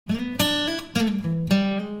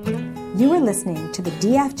You are listening to the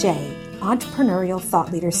DFJ Entrepreneurial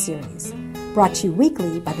Thought Leader Series, brought to you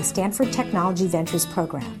weekly by the Stanford Technology Ventures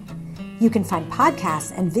Program. You can find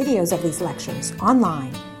podcasts and videos of these lectures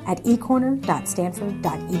online at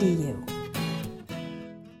ecorner.stanford.edu.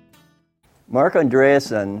 Marc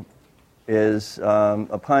Andreessen is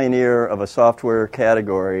a pioneer of a software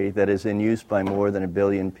category that is in use by more than 1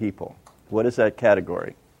 billion people. What is that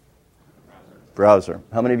category? Browser.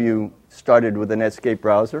 How many of you started with the Netscape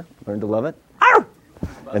browser? Learned to love it? Ow!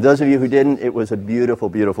 And those of you who didn't, it was a beautiful,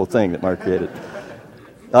 beautiful thing that Marc created.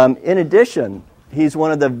 In addition, he's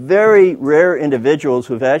one of the very rare individuals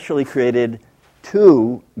who've actually created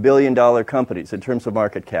 2 billion-dollar companies in terms of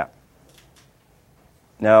market cap.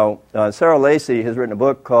 Now, Sarah Lacy has written a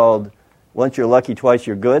book called Once You're Lucky, Twice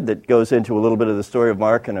You're Good that goes into a little bit of the story of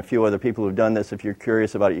Marc and a few other people who've done this. If you're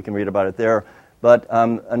curious about it, you can read about it there. But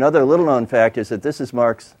another little-known fact is that this is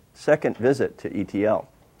Marc's second visit to ETL.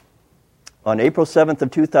 On April 7th of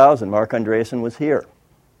 2000, Marc Andreessen was here.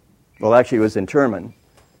 Well, actually, he was in Terman.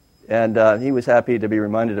 And he was happy to be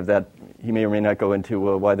reminded of that. He may or may not go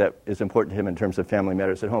into why that is important to him in terms of family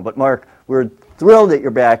matters at home. But Marc, we're thrilled that you're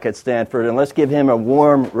back at Stanford, and let's give him a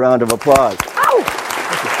warm round of applause.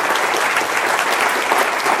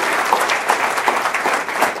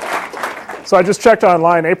 So I just checked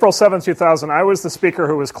online. April 7th, 2000, I was the speaker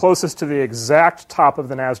who was closest to the exact top of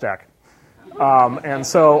the NASDAQ. And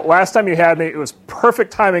so last time you had me, it was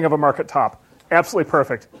perfect timing of a market top. Absolutely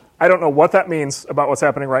perfect. I don't know what that means about what's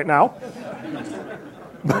happening right now.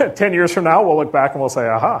 But 10 years from now, we'll look back and we'll say,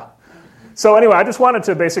 aha. So anyway, I just wanted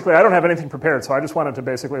to basically, I don't have anything prepared, so I just wanted to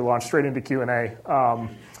basically launch straight into Q&A.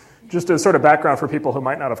 Just as sort of background for people who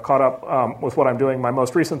might not have caught up with what I'm doing, my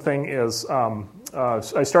most recent thing is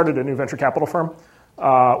I started a new venture capital firm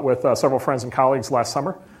with several friends and colleagues last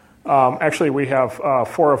summer. Actually, we have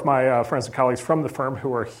 4 of my friends and colleagues from the firm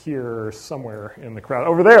who are here somewhere in the crowd.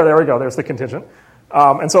 Over there we go, there's the contingent.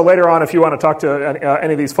 And so later on, if you want to talk to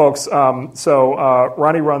any of these folks,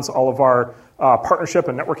 Ronnie runs all of our partnership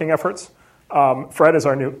and networking efforts. Fred is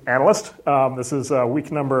our new analyst. This is week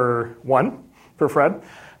number 1 for Fred.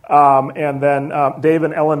 And then Dave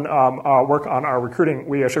and Ellen work on our recruiting.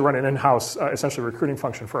 We actually run an in-house, essentially recruiting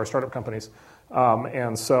function for our startup companies.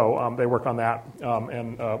 And so they work on that.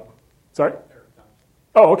 Sorry?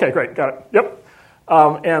 Oh, okay, great, got it. Yep.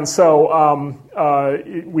 And so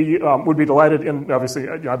we would be delighted, and obviously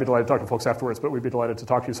I'd be delighted to talk to folks afterwards, but we'd be delighted to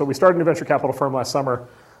talk to you. So we started a venture capital firm last summer.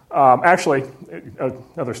 Actually,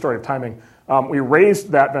 another story of timing. We raised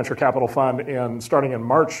that venture capital fund starting in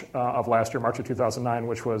March of last year, March of 2009,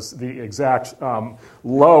 which was the exact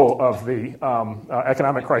low of the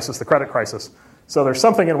economic crisis, the credit crisis. So there's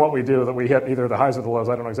something in what we do that we hit either the highs or the lows.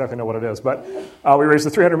 I don't exactly know what it is. But we raised a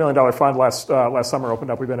 $300 million fund last summer,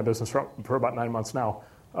 opened up. We've been in business for about 9 months now.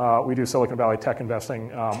 We do Silicon Valley tech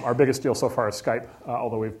investing. Our biggest deal so far is Skype,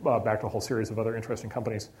 although we've backed a whole series of other interesting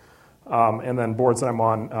companies. And then boards that I'm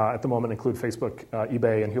on at the moment include Facebook,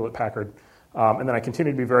 eBay, and Hewlett-Packard. And then I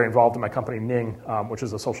continue to be very involved in my company, Ning, which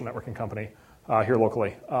is a social networking company here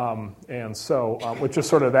locally. And so with just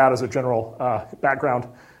sort of that as a general background,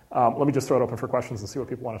 let me just throw it open for questions and see what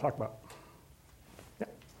people want to talk about. Yeah.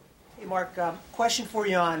 Hey, Marc, question for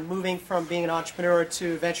you on moving from being an entrepreneur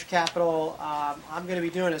to venture capital. I'm going to be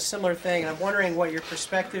doing a similar thing. I'm wondering what your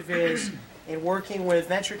perspective is in working with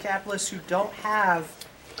venture capitalists who don't have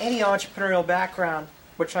any entrepreneurial background,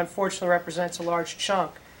 which unfortunately represents a large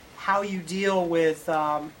chunk, how you deal with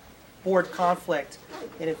board conflict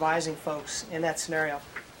in advising folks in that scenario.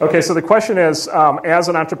 Okay, so the question is, as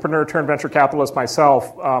an entrepreneur turned venture capitalist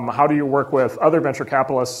myself, how do you work with other venture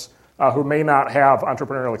capitalists who may not have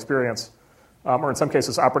entrepreneurial experience, or in some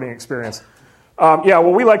cases operating experience? Yeah,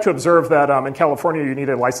 well, we like to observe that in California you need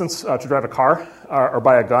a license to drive a car or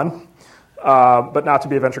buy a gun, but not to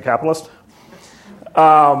be a venture capitalist.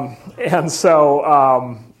 And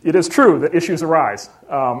so it is true that issues arise,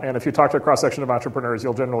 and if you talk to a cross-section of entrepreneurs,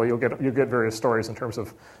 you'll get various stories in terms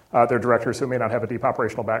of their directors who may not have a deep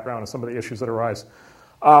operational background and some of the issues that arise.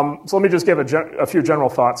 So let me just give a few general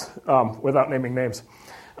thoughts without naming names.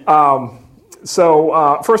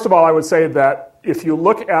 So first of all, I would say that if you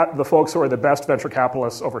look at the folks who are the best venture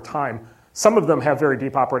capitalists over time, some of them have very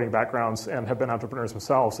deep operating backgrounds and have been entrepreneurs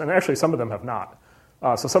themselves, and actually some of them have not.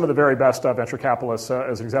 So some of the very best venture capitalists,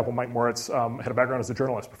 as an example, Mike Moritz had a background as a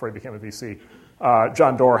journalist before he became a VC.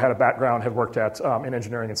 John Doerr had a background, had worked in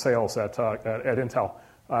engineering and sales at Intel,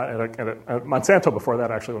 at Monsanto before that,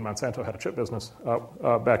 actually, when Monsanto had a chip business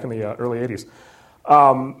back in the early 80s.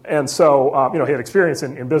 And so, he had experience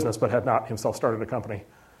in business, but had not himself started a company.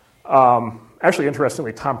 Actually,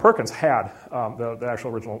 interestingly, Tom Perkins had the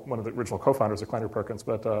actual one of the original co-founders of Kleiner Perkins,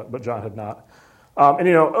 but John had not.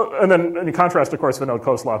 And then in contrast, of course, Vinod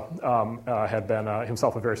Khosla had been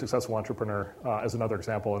himself a very successful entrepreneur, as another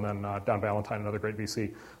example, and then Don Valentine, another great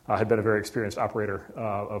VC, had been a very experienced operator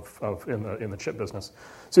in the chip business.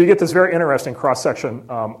 So you get this very interesting cross section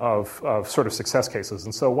of sort of success cases.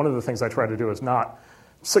 And so one of the things I try to do is not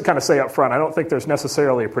kind of say up front, I don't think there's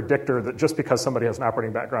necessarily a predictor that just because somebody has an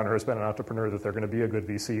operating background or has been an entrepreneur that they're going to be a good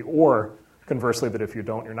VC, or conversely that if you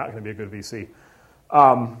don't, you're not going to be a good VC.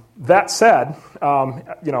 That said,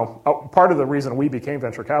 part of the reason we became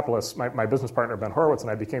venture capitalists, my business partner Ben Horowitz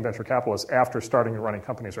and I became venture capitalists after starting and running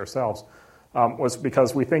companies ourselves, was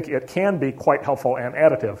because we think it can be quite helpful and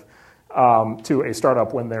additive to a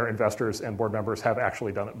startup when their investors and board members have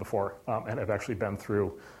actually done it before and have actually been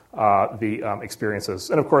through the experiences.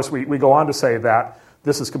 And of course, we go on to say that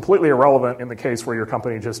this is completely irrelevant in the case where your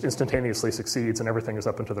company just instantaneously succeeds and everything is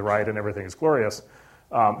up and to the right and everything is glorious.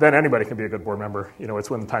 Then anybody can be a good board member. It's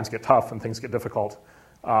when the times get tough and things get difficult.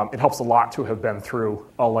 It helps a lot to have been through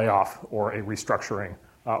a layoff or a restructuring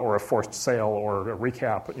or a forced sale or a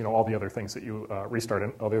recap, all the other things that you restart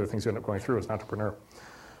and all the other things you end up going through as an entrepreneur.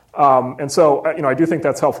 And so, I do think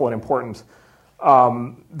that's helpful and important.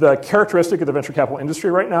 The characteristic of the venture capital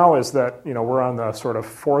industry right now is that, we're on the sort of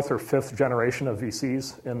fourth or fifth generation of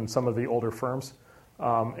VCs in some of the older firms.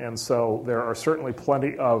 And so there are certainly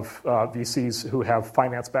plenty of VCs who have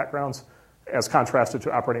finance backgrounds as contrasted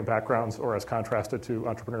to operating backgrounds or as contrasted to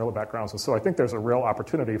entrepreneurial backgrounds. And so I think there's a real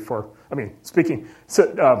opportunity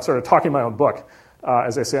sort of talking my own book,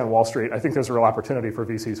 as they say on Wall Street, I think there's a real opportunity for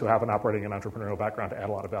VCs who have an operating and entrepreneurial background to add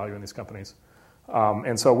a lot of value in these companies.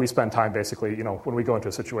 And so we spend time basically, when we go into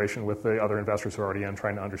a situation with the other investors who are already in,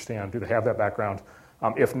 trying to understand, do they have that background?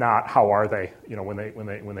 If not, how are they,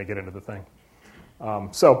 when they get into the thing?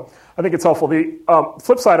 So I think it's helpful. The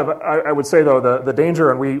flip side of it, I would say, though, the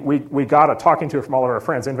danger, and we got a talking to from all of our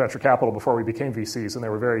friends in venture capital before we became VCs, and they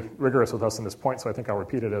were very rigorous with us on this point, so I think I'll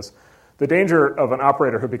repeat it, is the danger of an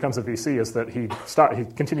operator who becomes a VC is that he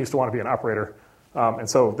continues to want to be an operator, and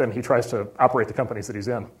so then he tries to operate the companies that he's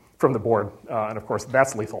in from the board, and of course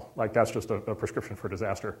that's lethal. Like that's just a prescription for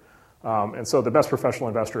disaster. And so the best professional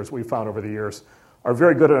investors we've found over the years are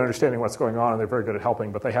very good at understanding what's going on, and they're very good at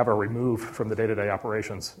helping, but they have a remove from the day-to-day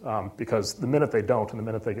operations because the minute they don't and the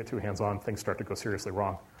minute they get too hands-on, things start to go seriously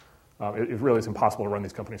wrong. It really is impossible to run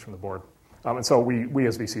these companies from the board. And so we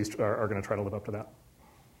as VCs are going to try to live up to that.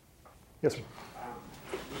 Yes, sir?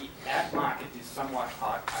 The ad market is somewhat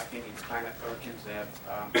hot. I think it's Kleiner Perkins. They have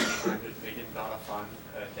 $100 million fund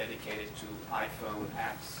dedicated to iPhone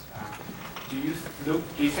apps. Do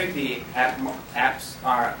you think the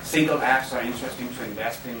single apps are interesting to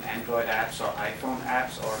invest in, Android apps or iPhone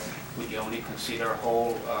apps, or would you only consider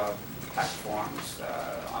whole platforms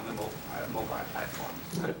on the mobile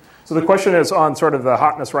platforms? Okay. So the question is on sort of the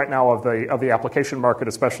hotness right now of the application market,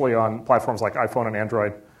 especially on platforms like iPhone and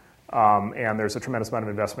Android. And there's a tremendous amount of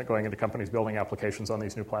investment going into companies building applications on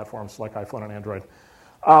these new platforms like iPhone and Android.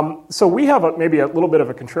 So we have maybe a little bit of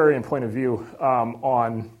a contrarian point of view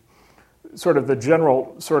on sort of the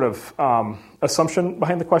general sort of assumption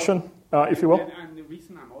behind the question, if you will. And the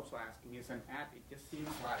reason I'm also asking is an app, it just seems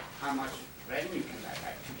like how much revenue can that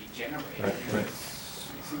actually generate? Right.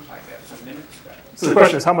 It seems like there's a limit to that. So the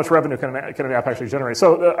question is, how much revenue can an app actually generate?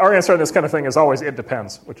 So our answer on this kind of thing is always, it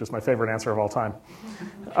depends, which is my favorite answer of all time.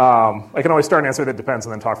 I can always start an answer that depends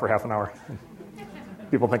and then talk for half an hour.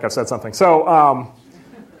 People think I've said something. So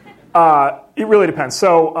it really depends.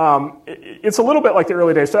 So it's a little bit like the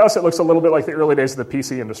early days. To us, it looks a little bit like the early days of the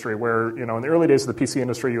PC industry, where in the early days of the PC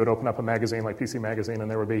industry, you would open up a magazine like PC Magazine, and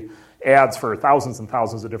there would be ads for thousands and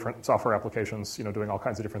thousands of different software applications, doing all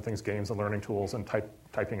kinds of different things, games and learning tools and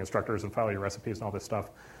typing instructors and file your recipes and all this stuff.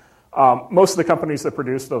 Most of the companies that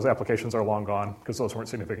produced those applications are long gone because those weren't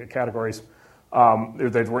significant categories.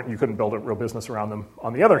 You couldn't build a real business around them.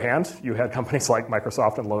 On the other hand, you had companies like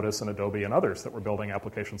Microsoft and Lotus and Adobe and others that were building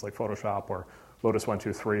applications like Photoshop or Lotus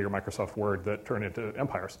 123 or Microsoft Word that turned into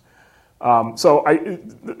empires. So I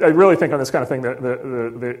really think on this kind of thing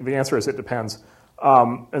the answer is it depends.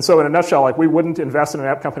 And so in a nutshell, we wouldn't invest in an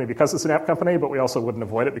app company because it's an app company, but we also wouldn't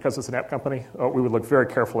avoid it because it's an app company. We would look very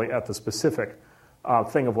carefully at the specific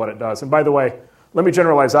thing of what it does. And by the way, let me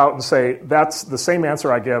generalize out and say that's the same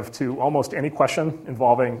answer I give to almost any question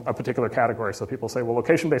involving a particular category. So people say, well,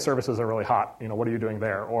 location-based services are really hot. What are you doing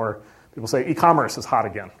there? Or people say e-commerce is hot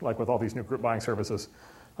again, like with all these new group buying services.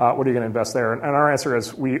 What are you going to invest there? And our answer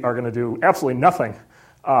is we are going to do absolutely nothing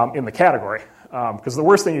in the category. Because the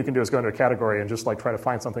worst thing you can do is go into a category and just try to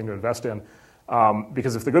find something to invest in.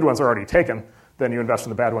 Because if the good ones are already taken, then you invest in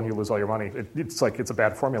the bad one, you lose all your money. It's like it's a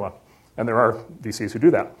bad formula. And there are VCs who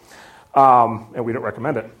do that. And we don't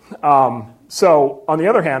recommend it. So on the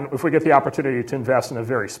other hand, if we get the opportunity to invest in a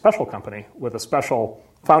very special company with a special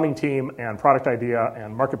founding team and product idea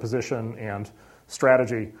and market position and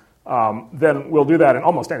strategy, then we'll do that in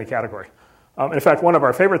almost any category. In fact, one of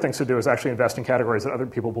our favorite things to do is actually invest in categories that other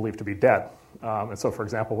people believe to be dead. And so, for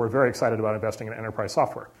example, we're very excited about investing in enterprise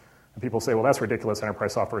software. And people say, well, that's ridiculous.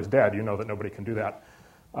 Enterprise software is dead. You know that nobody can do that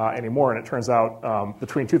anymore. And it turns out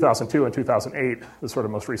between 2002 and 2008, the sort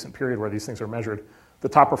of most recent period where these things are measured, the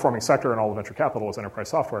top performing sector in all of venture capital was enterprise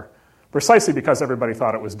software, precisely because everybody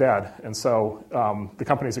thought it was dead. And so the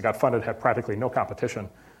companies that got funded had practically no competition.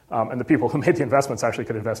 And the people who made the investments actually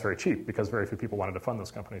could invest very cheap because very few people wanted to fund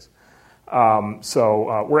those companies.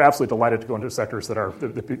 So we're absolutely delighted to go into sectors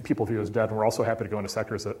that people view as dead, and we're also happy to go into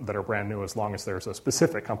sectors that are brand new as long as there's a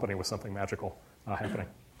specific company with something magical happening.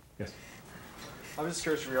 Yes? I'm just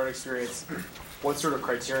curious from your own experience, what sort of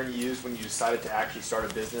criterion you used when you decided to actually start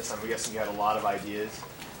a business? I'm guessing you had a lot of ideas.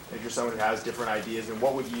 If you're someone who has different ideas, and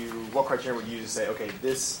what criterion would you use to say, okay,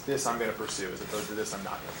 this I'm going to pursue, as opposed to this I'm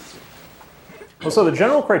not going to pursue? Well, so the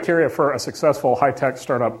general criteria for a successful high-tech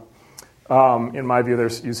startup, in my view,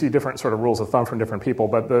 you see different sort of rules of thumb from different people,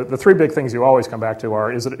 but the three big things you always come back to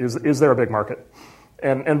are, is there a big market?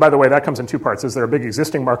 And by the way, that comes in two parts. Is there a big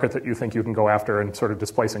existing market that you think you can go after and sort of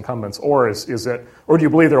displace incumbents, or do you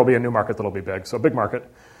believe there will be a new market that will be big? So big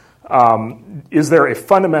market. Is there a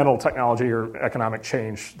fundamental technology or economic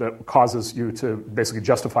change that causes you to basically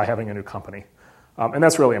justify having a new company? And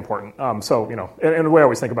that's really important. And the way I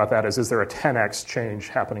always think about that is there a 10x change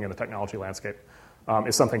happening in the technology landscape?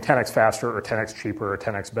 Is something 10x faster or 10x cheaper or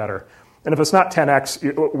 10x better? And if it's not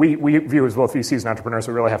 10x, we view as both VCs and entrepreneurs,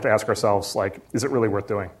 we really have to ask ourselves, is it really worth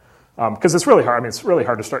doing? Because it's really hard. I mean, it's really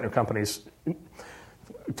hard to start new companies.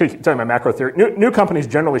 Talking about macro theory, new companies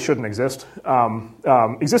generally shouldn't exist.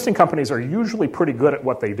 Existing companies are usually pretty good at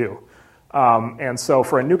what they do. And so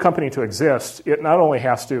for a new company to exist, it not only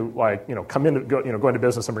has to come in, go into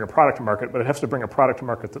business and bring a product to market, but it has to bring a product to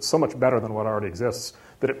market that's so much better than what already exists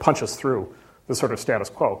that it punches through the sort of status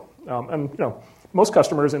quo. Most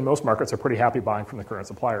customers in most markets are pretty happy buying from the current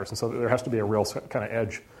suppliers, and so there has to be a real kind of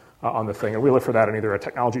edge on the thing. And we look for that in either a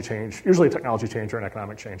technology change, usually a technology change or an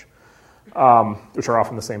economic change, which are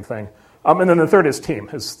often the same thing. And then the third is team.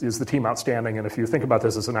 Is the team outstanding? And if you think about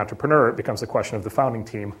this as an entrepreneur, it becomes a question of the founding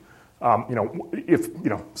team.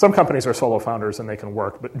 Some companies are solo founders and they can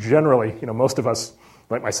work, but generally, most of us,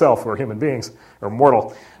 like myself, who are human beings or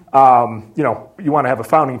mortal, you want to have a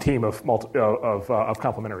founding team of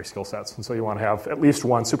complementary skill sets, and so you want to have at least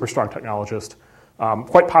one super strong technologist,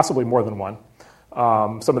 quite possibly more than one.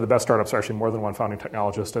 Some of the best startups are actually more than one founding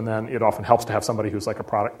technologist, and then it often helps to have somebody who's like a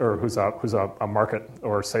product or who's a market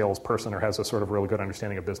or sales person or has a sort of really good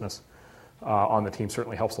understanding of business on the team.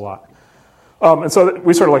 Certainly helps a lot. And so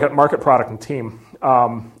we sort of look at market, product, and team.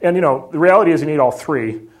 The reality is you need all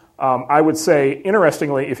three. I would say,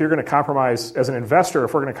 interestingly, if you're going to compromise as an investor,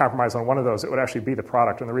 if we're going to compromise on one of those, it would actually be the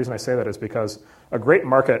product. And the reason I say that is because a great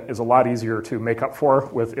market is a lot easier to make up for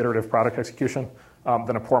with iterative product execution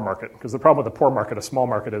than a poor market. Because the problem with the poor market, a small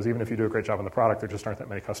market, is even if you do a great job on the product, there just aren't that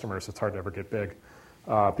many customers. It's hard to ever get big.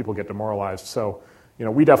 People get demoralized. So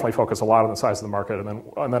we definitely focus a lot on the size of the market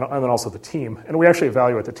and then also the team. And we actually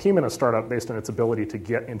evaluate the team in a startup based on its ability to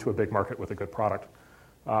get into a big market with a good product.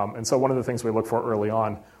 And so one of the things we look for early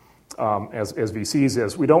on as VCs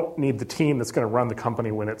is we don't need the team that's going to run the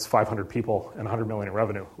company when it's 500 people and 100 million in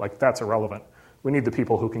revenue. That's irrelevant. We need the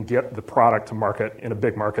people who can get the product to market in a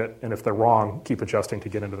big market, and if they're wrong, keep adjusting to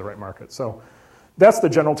get into the right market. So that's the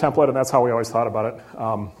general template, and that's how we always thought about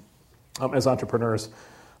it as entrepreneurs.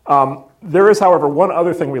 There is, however, one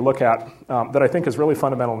other thing we look at that I think is really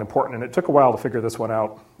fundamental and important, and it took a while to figure this one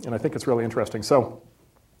out, and I think it's really interesting. So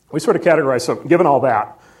we sort of categorize, so given all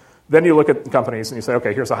that, then you look at companies and you say,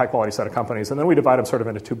 okay, here's a high-quality set of companies, and then we divide them sort of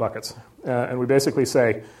into two buckets. And we basically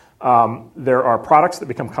say there are products that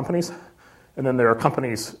become companies, and then there are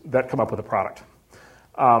companies that come up with a product.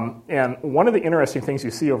 And one of the interesting things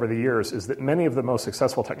you see over the years is that many of the most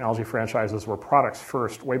successful technology franchises were products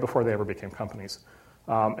first, way before they ever became companies.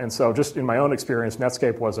 And so just in my own experience,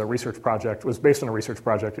 Netscape was based on a research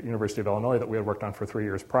project at the University of Illinois that we had worked on for 3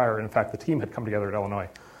 years prior. And in fact, the team had come together at Illinois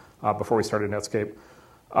before we started Netscape.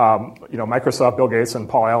 Microsoft, Bill Gates, and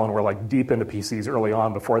Paul Allen were deep into PCs early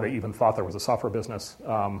on before they even thought there was a software business.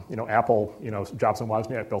 Apple, Jobs and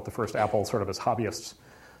Wozniak built the first Apple sort of as hobbyists.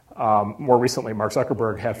 More recently, Mark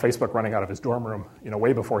Zuckerberg had Facebook running out of his dorm room,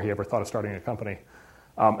 way before he ever thought of starting a company.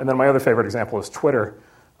 And then my other favorite example is Twitter.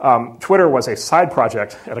 Twitter was a side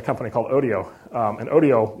project at a company called Odeo, and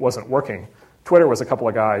Odeo wasn't working. Twitter was a couple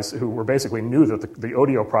of guys who were basically knew that the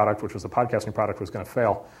audio product, which was the podcasting product, was going to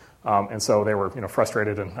fail. And so they were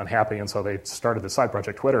frustrated and unhappy, and so they started the side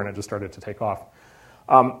project Twitter, and it just started to take off.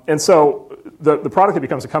 And so the product that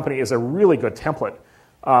becomes a company is a really good template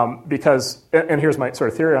because, and here's my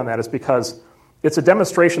sort of theory on that, is because it's a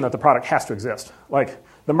demonstration that the product has to exist. Like,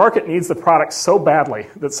 the market needs the product so badly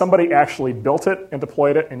that somebody actually built it and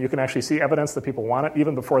deployed it, and you can actually see evidence that people want it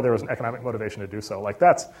even before there was an economic motivation to do so. Like,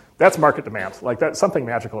 that's market demand. Like, that something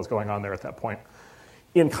magical is going on there at that point.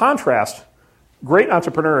 In contrast, great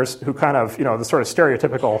entrepreneurs who kind of, the sort of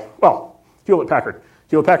stereotypical, Hewlett-Packard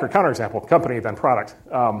counterexample, company then product.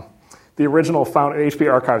 The original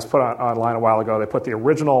HP Archives put online a while ago, they put the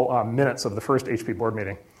original minutes of the first HP board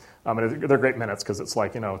meeting. And they're great minutes because it's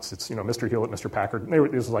like, it's Mr. Hewlett, Mr. Packard.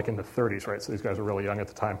 This was like in the 30s, right? So these guys were really young at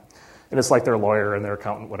the time. And it's like their lawyer and their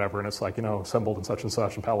accountant, whatever. And it's like, assembled in such and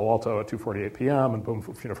such in Palo Alto at 2:48 p.m. And boom,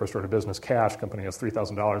 first order of business, cash. Company has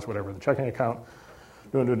 $3,000, whatever, in the checking account.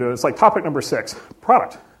 It's like topic number 6,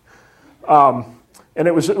 product. And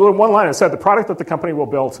it was one line that said, the product that the company will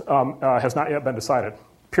build has not yet been decided,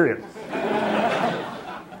 period.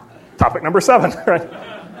 Topic number 7, right?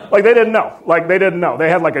 Like, they didn't know. They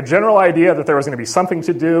had like a general idea that there was going to be something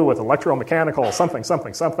to do with electromechanical,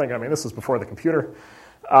 something. I mean, this was before the computer,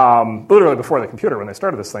 literally before the computer when they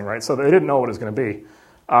started this thing, right? So they didn't know what it was going to be.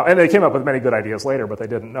 And they came up with many good ideas later, but they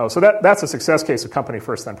didn't know. So that's a success case of company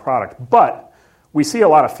first, then product. But we see a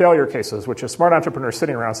lot of failure cases, which is smart entrepreneurs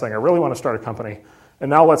sitting around saying, I really want to start a company, and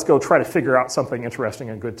now let's go try to figure out something interesting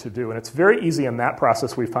and good to do. And it's very easy in that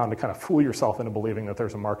process, we found, to kind of fool yourself into believing that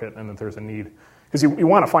there's a market and that there's a need. Because you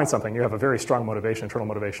want to find something. You have a very strong motivation, internal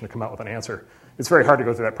motivation to come out with an answer. It's very hard to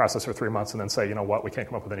go through that process for 3 months and then say, what, we can't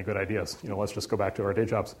come up with any good ideas. Let's just go back to our day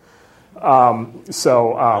jobs. It's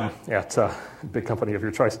a big company of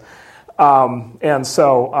your choice.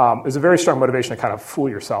 There's a very strong motivation to kind of fool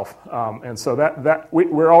yourself. And so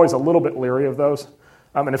we're always a little bit leery of those.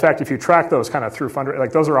 And in fact, if you track those kind of through fundraising,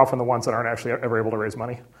 like, those are often the ones that aren't actually ever able to raise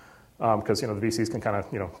money. Because, the VCs can kind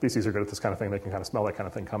of, VCs are good at this kind of thing. They can kind of smell that kind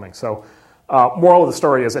of thing coming. So moral of the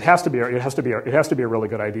story is it has to be a really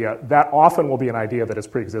good idea. That often will be an idea that is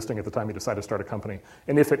pre-existing at the time you decide to start a company.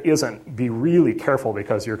 And if it isn't, be really careful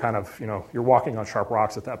because you're kind of, you're walking on sharp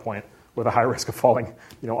rocks at that point with a high risk of falling,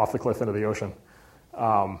 off the cliff into the ocean.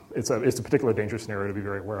 It's a particularly dangerous scenario to be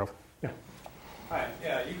very aware of. Yeah. Hi.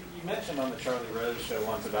 Yeah, you mentioned on the Charlie Rose show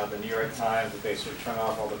once about the New York Times that they should turn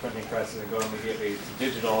off all the printing presses and go immediately to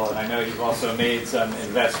digital. And I know you've also made some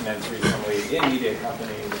investments recently in media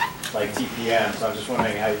companies like TPM. So I'm just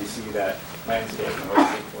wondering how you see that landscape and what you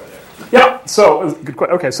think for there. Yeah. So good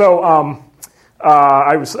question. Okay. So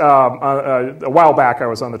I was a while back. I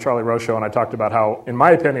was on the Charlie Rose show, and I talked about how, in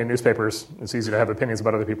my opinion, newspapers, it's easy to have opinions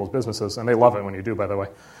about other people's businesses, and they love it when you do, by the way.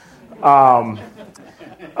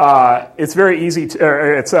 It's very easy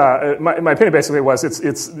to. My opinion basically was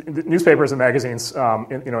it's newspapers and magazines,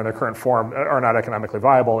 in their current form, are not economically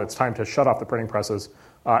viable. It's time to shut off the printing presses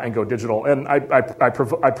and go digital. And I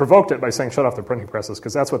provoked it by saying shut off the printing presses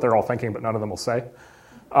because that's what they're all thinking, but none of them will say.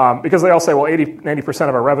 Because they all say, well, 90%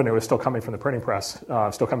 of our revenue is still coming from the printing press,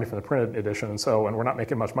 still coming from the printed edition, and we're not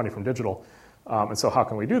making much money from digital. And so how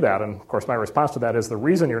can we do that? And of course, my response to that is the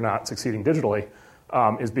reason you're not succeeding digitally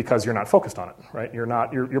is because you're not focused on it, right?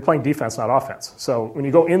 You're playing defense, not offense. So when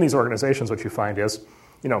you go in these organizations, what you find is,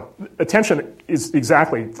 attention is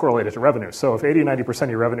exactly correlated to revenue. So if 80 to 90% of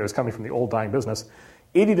your revenue is coming from the old dying business,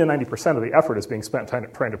 80 to 90% of the effort is being spent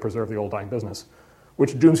trying to preserve the old dying business,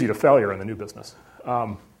 which dooms you to failure in the new business.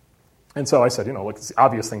 And so I said, look, it's the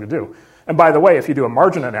obvious thing to do. And by the way, if you do a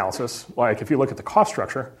margin analysis, like if you look at the cost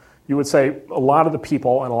structure, you would say a lot of the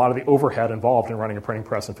people and a lot of the overhead involved in running a printing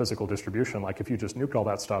press and physical distribution, like if you just nuked all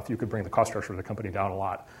that stuff, you could bring the cost structure of the company down a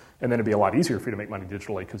lot. And then it'd be a lot easier for you to make money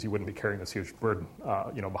digitally because you wouldn't be carrying this huge burden,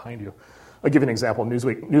 behind you. I'll give you an example.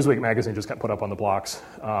 Newsweek magazine just got put up on the blocks,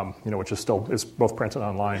 which is both print and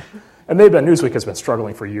online. And Newsweek has been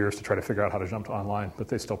struggling for years to try to figure out how to jump to online, but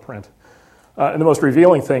they still print. And the most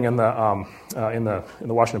revealing thing in the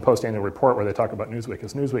Washington Post annual report where they talk about Newsweek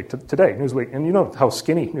is today. Newsweek, and you know how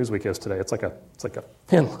skinny Newsweek is today. It's like a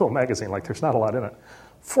thin little magazine. Like there's not a lot in it.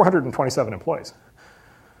 427 employees.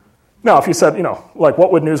 Now, if you said, like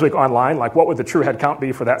what would Newsweek online, like what would the true head count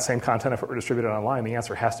be for that same content if it were distributed online? The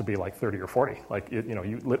answer has to be like 30 or 40.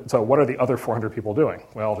 So what are the other 400 people doing?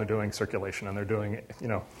 Well, they're doing circulation and they're doing,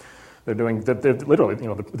 they're literally,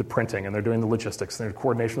 the printing, and they're doing the logistics, and they're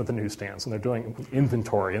coordination with the newsstands, and they're doing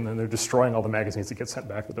inventory, and then they're destroying all the magazines that get sent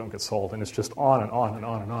back that don't get sold, and it's just on and on and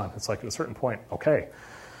on and on. It's like at a certain point, okay,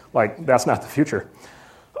 like that's not the future.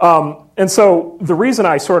 And so the reason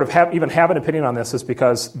I sort of even have an opinion on this is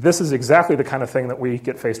because this is exactly the kind of thing that we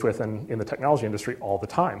get faced with in the technology industry all the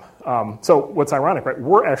time. So what's ironic, right?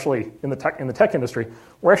 We're actually, in the tech industry,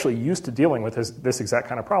 we're actually used to dealing with this exact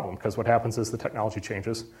kind of problem, because what happens is the technology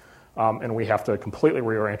changes, and we have to completely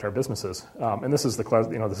reorient our businesses. And this is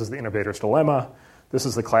the innovator's dilemma. This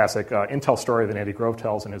is the classic Intel story that Andy Grove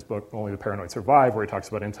tells in his book, Only the Paranoid Survive, where he talks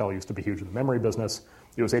about Intel used to be huge in the memory business.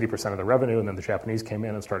 It was 80% of the revenue, and then the Japanese came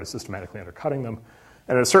in and started systematically undercutting them.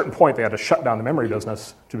 And at a certain point, they had to shut down the memory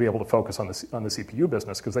business to be able to focus on the CPU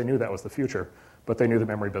business, because they knew that was the future, but they knew the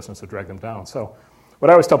memory business would drag them down. So what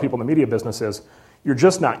I always tell people in the media business is, you're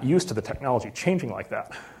just not used to the technology changing like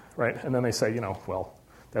that, right? And then they say, well,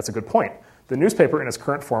 that's a good point. The newspaper in its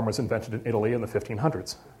current form was invented in Italy in the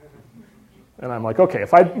 1500s. And I'm like, okay,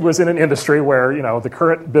 if I was in an industry where, the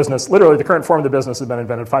current business, literally the current form of the business had been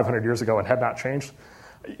invented 500 years ago and had not changed,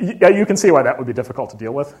 yeah, you can see why that would be difficult to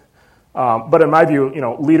deal with. But in my view,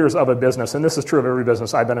 leaders of a business, and this is true of every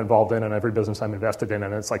business I've been involved in and every business I'm invested in,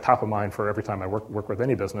 and it's like top of mind for every time I work with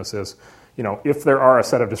any business is, if there are a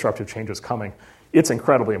set of disruptive changes coming, it's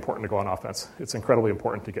incredibly important to go on offense. It's incredibly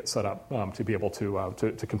important to get set up to be able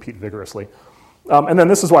to compete vigorously. And then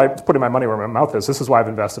this is why, putting my money where my mouth is, this is why I've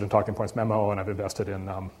invested in Talking Points Memo, and I've invested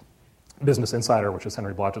in Business Insider, which is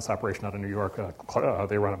Henry Blodgett's operation out of New York.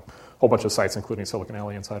 They run a whole bunch of sites, including Silicon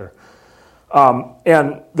Alley Insider.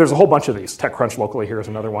 And there's a whole bunch of these. TechCrunch locally here is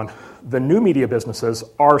another one. The new media businesses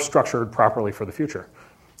are structured properly for the future.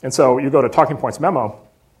 And so you go to Talking Points Memo,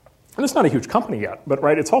 and it's not a huge company yet, but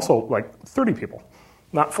right, it's also like 30 people,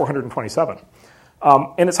 not 427.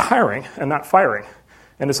 And it's hiring and not firing.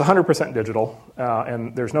 And it's 100% digital,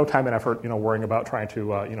 and there's no time and effort, worrying about trying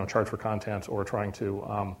to, charge for content or trying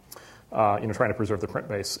to preserve the print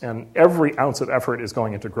base. And every ounce of effort is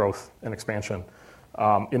going into growth and expansion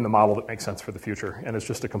in the model that makes sense for the future. And it's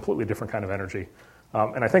just a completely different kind of energy.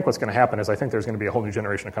 And I think what's going to happen is I think there's going to be a whole new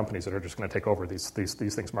generation of companies that are just going to take over these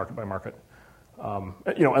things market by market,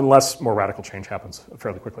 unless more radical change happens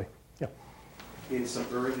fairly quickly. Yeah. In some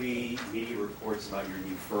early media reports about your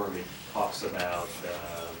new firm, it talks about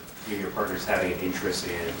you and your partners having an interest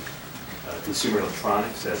in consumer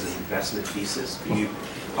electronics as an investment thesis. Can you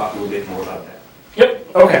talk a little bit more about that?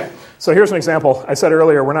 Yep. Okay. So here's an example. I said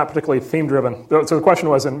earlier we're not particularly theme-driven. So the question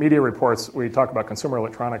was, in media reports, we talk about consumer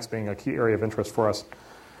electronics being a key area of interest for us,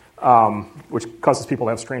 which causes people to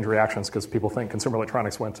have strange reactions because people think consumer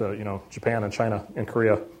electronics went to Japan and China and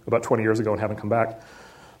Korea about 20 years ago and haven't come back.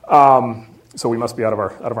 So we must be out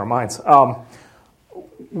of our minds.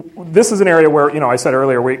 This is an area where, I said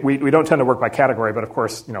earlier, we don't tend to work by category, but of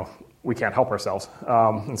course, we can't help ourselves.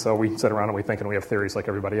 And so we sit around and we think and we have theories like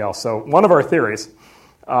everybody else. So one of our theories,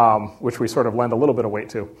 which we sort of lend a little bit of weight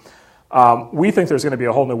to, we think there's going to be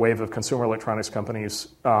a whole new wave of consumer electronics companies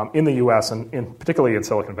in the U.S. and particularly in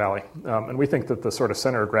Silicon Valley. And we think that the sort of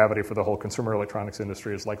center of gravity for the whole consumer electronics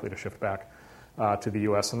industry is likely to shift back to the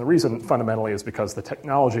U.S. And the reason fundamentally is because the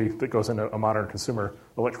technology that goes into a modern consumer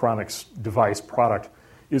electronics device product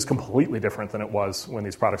is completely different than it was when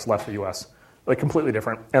these products left the U.S. Like completely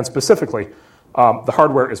different. And specifically, the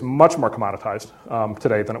hardware is much more commoditized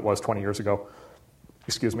today than it was 20 years ago.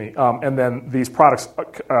 Excuse me. And then these products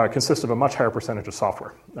consist of a much higher percentage of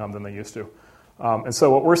software than they used to. And so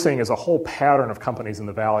what we're seeing is a whole pattern of companies in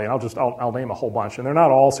the Valley, and I'll name a whole bunch. And they're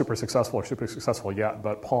not all super successful yet,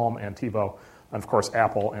 but Palm and TiVo, and of course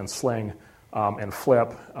Apple and Sling and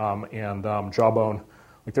Flip and Jawbone.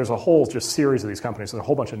 Like there's a whole just series of these companies, and a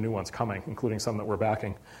whole bunch of new ones coming, including some that we're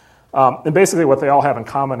backing. And basically what they all have in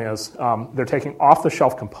common is they're taking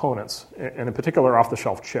off-the-shelf components, and in particular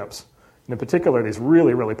off-the-shelf chips. And in particular, these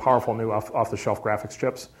really, really powerful new off-the-shelf graphics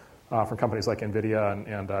chips from companies like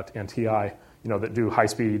NVIDIA and TI, that do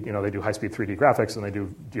high-speed, they do high-speed 3D graphics, and they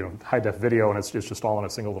do, high-def video, and it's just all in a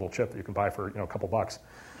single little chip that you can buy for, a couple bucks.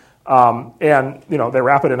 And they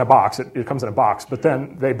wrap it in a box. It comes in a box, but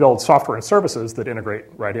then they build software and services that integrate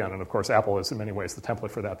right in. And of course, Apple is in many ways the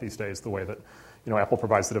template for that these days. The way that Apple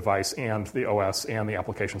provides the device and the OS and the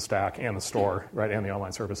application stack and the store, right, and the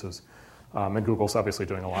online services. And Google's obviously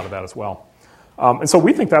doing a lot of that as well. And so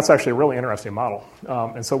we think that's actually a really interesting model.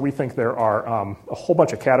 And so we think there are a whole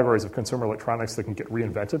bunch of categories of consumer electronics that can get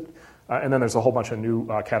reinvented, and then there's a whole bunch of new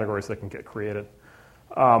categories that can get created.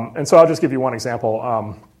 And so I'll just give you one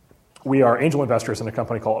example. We are angel investors in a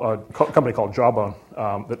company called Jawbone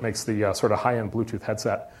that makes the sort of high-end Bluetooth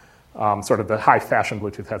headset, sort of the high-fashion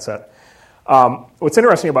Bluetooth headset. What's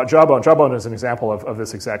interesting about Jawbone is an example of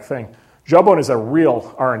this exact thing. Jawbone is a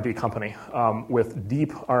real R&D company with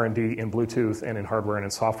deep R&D in Bluetooth and in hardware and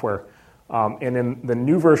in software. And in the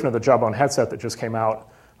new version of the Jawbone headset that just came out,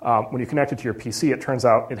 When you connect it to your PC, it turns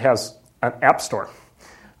out it has an app store.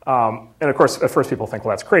 And of course, at first people think,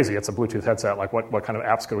 well, that's crazy. It's a Bluetooth headset. Like, what kind of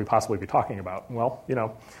apps could we possibly be talking about? Well,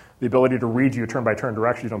 the ability to read you turn-by-turn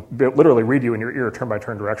directions, literally read you in your ear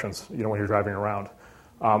turn-by-turn directions, when you're driving around.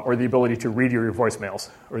 Or the ability to read you your voicemails,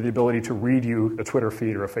 or the ability to read you a Twitter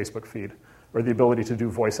feed or a Facebook feed, or the ability to do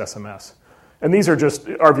voice SMS. And these are just,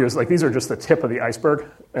 our view is like these are just the tip of the iceberg.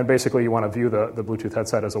 And basically you want to view the Bluetooth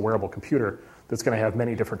headset as a wearable computer that's going to have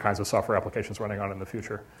many different kinds of software applications running on it in the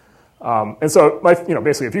future. And so,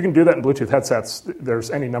 basically, if you can do that in Bluetooth headsets,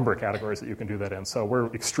 there's any number of categories that you can do that in. So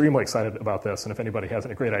we're extremely excited about this. And if anybody has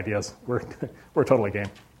any great ideas, we're totally game.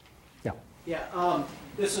 Yeah. Yeah.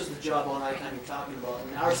 This is the job all night time you're talking about.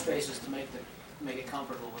 And our space is to make it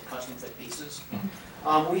comfortable with custom fit pieces.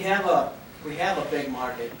 We have a big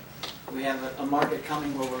market. We have a market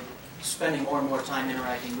coming where we're spending more and more time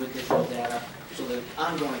interacting with digital data, so the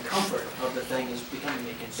ongoing comfort of the thing is becoming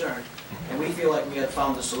a concern. And we feel like we have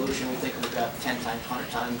found the solution. We think we've got 10 times, 100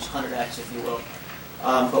 times, 100x, if you will.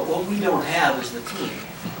 But what we don't have is the team.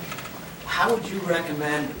 How would you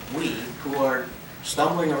recommend we, who are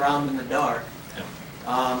stumbling around in the dark,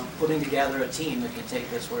 putting together a team that can take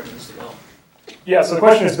this where it needs to go? Yeah, so the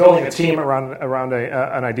question is building a team around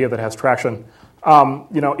an idea that has traction.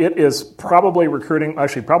 It is probably recruiting.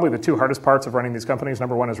 Actually, probably the two hardest parts of running these companies.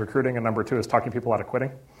 Number one is recruiting, and number two is talking people out of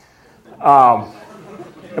quitting.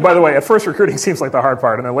 And by the way, at first recruiting seems like the hard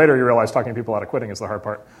part, and then later you realize talking people out of quitting is the hard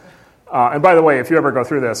part. And by the way, if you ever go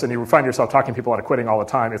through this and you find yourself talking people out of quitting all the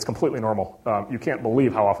time, it's completely normal. You can't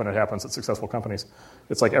believe how often it happens at successful companies.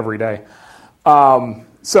 It's like every day.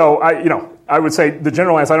 So I would say the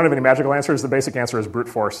general answer, I don't have any magical answers. The basic answer is brute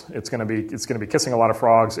force. It's going to be kissing a lot of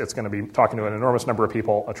frogs. It's going to be talking to an enormous number of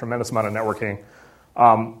people, a tremendous amount of networking.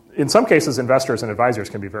 In some cases, investors and advisors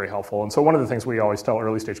can be very helpful. And so one of the things we always tell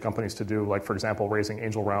early stage companies to do, like for example, raising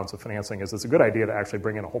angel rounds of financing, is it's a good idea to actually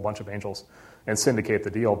bring in a whole bunch of angels and syndicate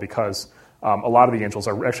the deal, because a lot of the angels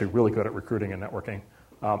are actually really good at recruiting and networking.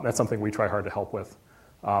 That's something we try hard to help with.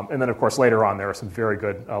 And then, of course, later on, there are some very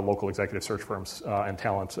good local executive search firms and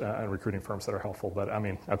talent and recruiting firms that are helpful. But I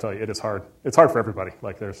mean, I'll tell you, it is hard. It's hard for everybody.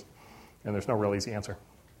 There's no real easy answer.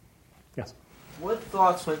 Yes. What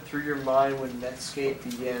thoughts went through your mind when Netscape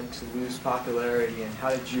began to lose popularity, and how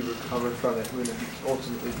did you recover from it when it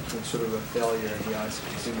ultimately became sort of a failure in the eyes of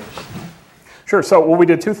consumers? Sure. So, we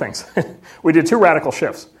did two things. We did two radical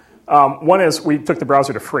shifts. One is we took the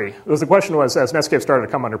browser to free. The question was, as Netscape started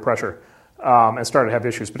to come under pressure, and started to have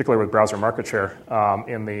issues, particularly with browser market share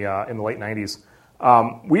in the late 90s.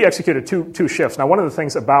 We executed two shifts. Now, one of the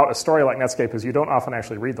things about a story like Netscape is you don't often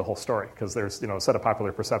actually read the whole story, because there's a set of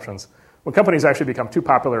popular perceptions. When companies actually become too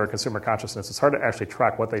popular in consumer consciousness, it's hard to actually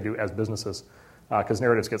track what they do as businesses, because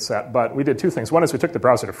narratives get set. But we did two things. One is we took the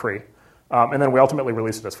browser to free, and then we ultimately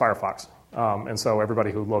released it as Firefox. And so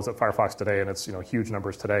everybody who loads up Firefox today, and it's huge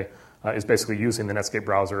numbers today, is basically using the Netscape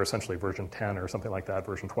browser, essentially version 10 or something like that,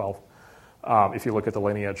 version 12. If you look at the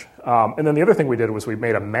lineage. And then the other thing we did was we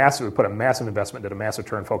put a massive investment, did a massive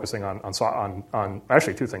turn focusing on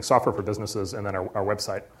actually two things, software for businesses and then our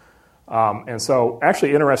website. And so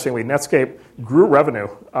actually, interestingly, Netscape grew revenue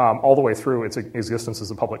all the way through its existence as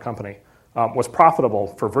a public company, was profitable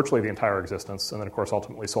for virtually the entire existence, and then, of course,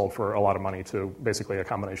 ultimately sold for a lot of money to basically a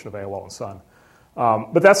combination of AOL and Sun.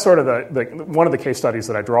 But that's sort of one of the case studies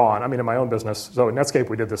that I draw on. I mean, in my own business, so in Netscape,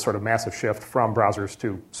 we did this sort of massive shift from browsers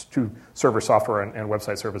to server software and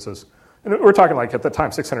website services. And we're talking like at the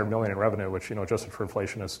time $600 million in revenue, which adjusted for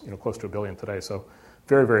inflation is close to $1 billion today. So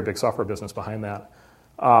very, very big software business behind that.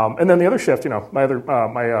 And then the other shift,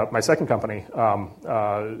 my second company,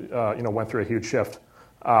 went through a huge shift.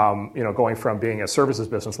 Going from being a services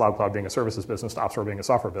business, LoudCloud being a services business, to Opsware being a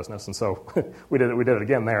software business, and so we did it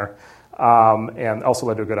again there, and also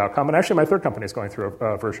led to a good outcome. And actually, my third company is going through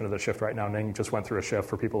a version of the shift right now. Ning just went through a shift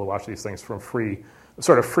for people who watch these things from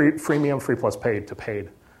freemium, free plus paid to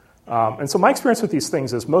paid. And so my experience with these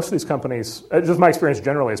things is most of these companies, just my experience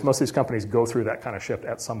generally, is most of these companies go through that kind of shift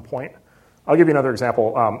at some point. I'll give you another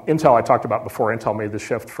example. Intel, I talked about before. Intel made the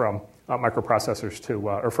shift from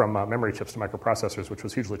microprocessors from memory chips to microprocessors, which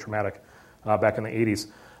was hugely traumatic back in the 80s.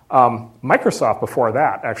 Microsoft, before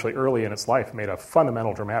that, actually early in its life, made a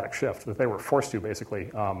fundamental dramatic shift that they were forced to, basically,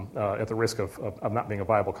 at the risk of not being a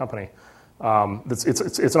viable company.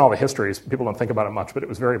 It's in all the histories. People don't think about it much, but it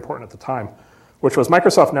was very important at the time, which was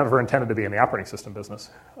Microsoft never intended to be in the operating system business.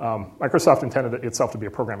 Microsoft intended itself to be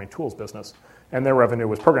a programming tools business, and their revenue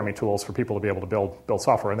was programming tools for people to be able to build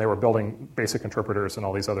software, and they were building basic interpreters and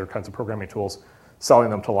all these other kinds of programming tools, selling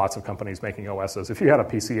them to lots of companies making OSs. If you had a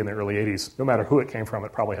PC in the early 80s, no matter who it came from,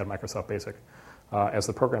 it probably had Microsoft Basic as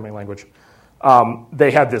the programming language.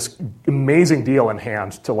 They had this amazing deal in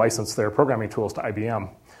hand to license their programming tools to IBM.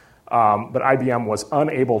 But IBM was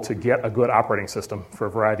unable to get a good operating system for a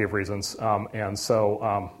variety of reasons. And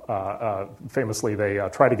so famously, they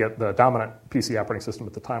tried to get the dominant PC operating system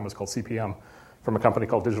at the time was called CP/M from a company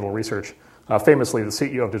called Digital Research. Famously, the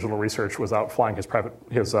CEO of Digital Research was out flying his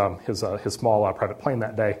small private plane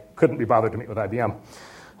that day, couldn't be bothered to meet with IBM.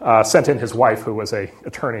 Sent in his wife, who was an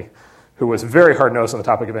attorney, who was very hard-nosed on the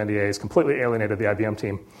topic of NDAs, completely alienated the IBM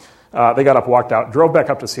team. They got up, walked out, drove back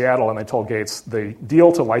up to Seattle, and they told Gates, the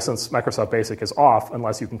deal to license Microsoft BASIC is off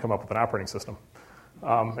unless you can come up with an operating system.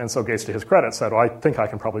 And so Gates, to his credit, said, well, I think I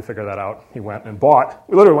can probably figure that out. He went and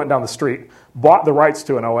we literally went down the street, bought the rights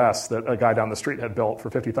to an OS that a guy down the street had built for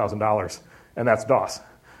 $50,000, and that's DOS.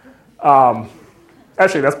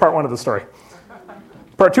 Actually, that's part one of the story.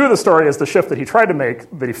 Part two of the story is the shift that he tried to make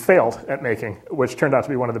that he failed at making, which turned out to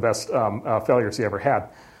be one of the best failures he ever had.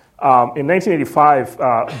 In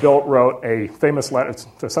 1985, Bill wrote a famous letter,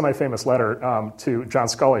 a semi-famous letter to John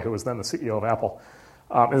Sculley, who was then the CEO of Apple.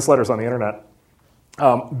 And this letter's on the internet,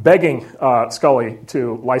 begging Sculley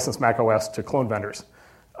to license Mac OS to clone vendors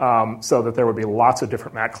so that there would be lots of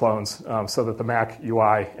different Mac clones so that the Mac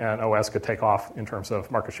UI and OS could take off in terms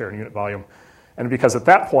of market share and unit volume. And because at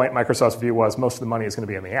that point, Microsoft's view was most of the money is going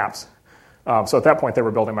to be in the apps. So at that point, they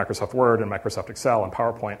were building Microsoft Word and Microsoft Excel and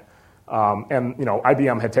PowerPoint. And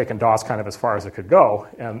IBM had taken DOS kind of as far as it could go,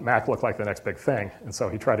 and Mac looked like the next big thing. And so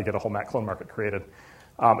he tried to get a whole Mac clone market created.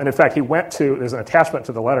 And in fact, there's an attachment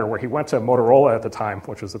to the letter where he went to Motorola at the time,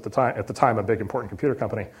 which was at the time a big important computer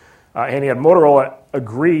company. And he had Motorola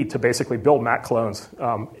agree to basically build Mac clones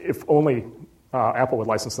if only Apple would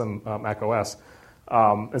license them Mac OS.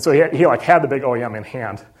 And so he had the big OEM in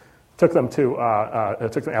hand. Took them to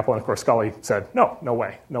Apple, and of course Sculley said, no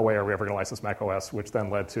way are we ever going to license Mac OS, which then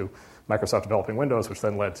led to Microsoft developing Windows, which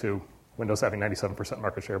then led to Windows having 97%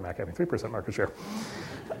 market share, Mac having 3% market share.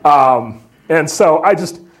 And so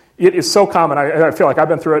it is so common. I feel like I've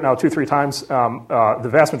been through it now 2-3 times. The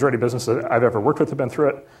vast majority of businesses I've ever worked with have been through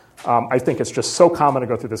it. I think it's just so common to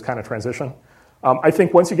go through this kind of transition. I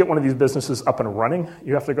think once you get one of these businesses up and running,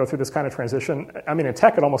 you have to go through this kind of transition. I mean, in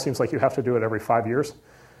tech, it almost seems like you have to do it every 5 years.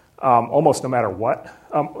 Almost no matter what.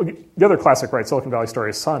 The other classic, right, Silicon Valley story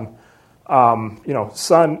is Sun.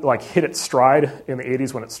 Sun hit its stride in the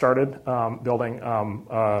 80s when it started building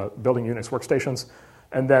Unix workstations,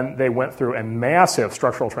 and then they went through a massive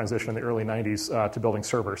structural transition in the early 90s to building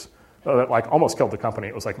servers that almost killed the company.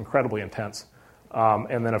 It was incredibly intense.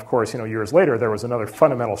 And then, of course, years later, there was another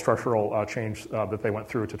fundamental structural change that they went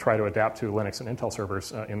through to try to adapt to Linux and Intel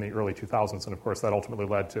servers in the early 2000s, and of course, that ultimately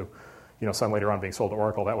led to Sun later on being sold to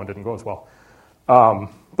Oracle. That one didn't go as well.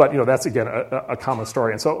 But that's, again, a common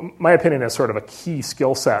story. And so my opinion is sort of a key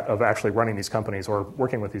skill set of actually running these companies or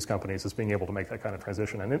working with these companies is being able to make that kind of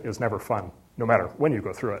transition. And it is never fun, no matter when you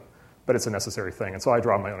go through it. But it's a necessary thing. And so I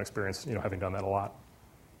draw on my own experience, having done that a lot.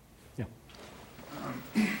 Yeah.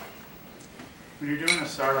 When you're doing a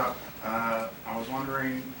startup, I was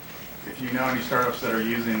wondering if you know any startups that are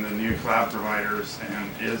using the new cloud providers, and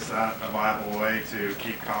is that a viable way to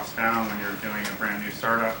keep costs down when you're doing a brand new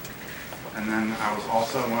startup? And then I was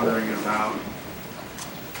also wondering about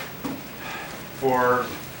for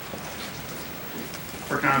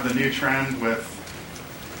kind of the new trend with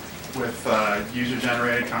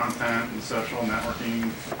user-generated content and social networking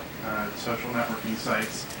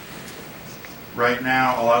sites. Right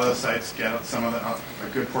now, a lot of those sites get a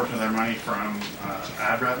good portion of their money from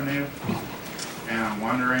ad revenue, and I'm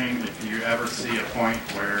wondering if you ever see a point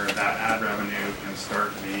where that ad revenue can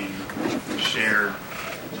start being shared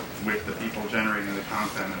with the people generating the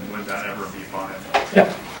content, and would that ever be viable?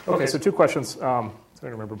 Yeah. Okay, so 2 questions. I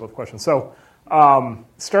don't remember both questions. So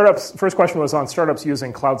startups, first question was on startups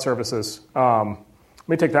using cloud services. Let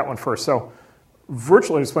me take that one first. So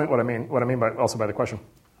virtually, explain what I mean by the question.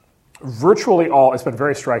 Virtually all, it's been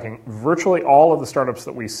very striking, virtually all of the startups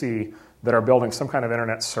that we see that are building some kind of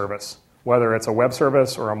internet service, whether it's a web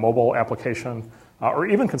service or a mobile application, or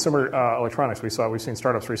even consumer electronics. We've seen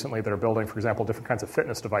startups recently that are building, for example, different kinds of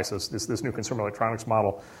fitness devices, this new consumer electronics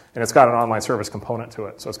model, and it's got an online service component to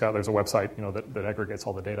it. So there's a website that aggregates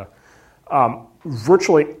all the data.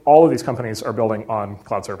 Virtually all of these companies are building on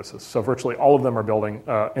cloud services. So virtually all of them are building,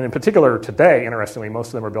 and in particular today, interestingly, most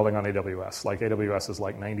of them are building on AWS. AWS is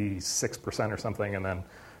 96% or something, and then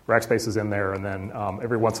Rackspace is in there, and then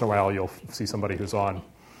every once in a while you'll see somebody who's on.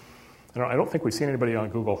 I don't think we've seen anybody on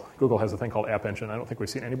Google. Google has a thing called App Engine. I don't think we've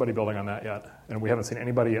seen anybody building on that yet, and we haven't seen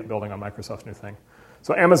anybody yet building on Microsoft's new thing.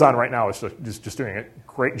 So Amazon right now is just doing a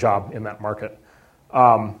great job in that market.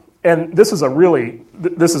 And this is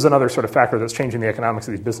another sort of factor that's changing the economics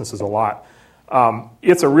of these businesses a lot.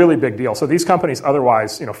 It's a really big deal. So these companies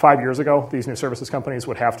otherwise, 5 years ago, these new services companies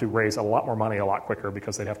would have to raise a lot more money a lot quicker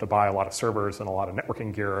because they'd have to buy a lot of servers and a lot of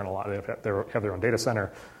networking gear and they'd have their own data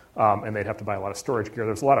center, and they'd have to buy a lot of storage gear.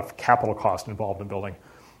 There's a lot of capital cost involved in building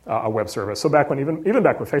a web service. So back when even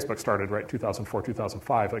back when Facebook started, right, 2004,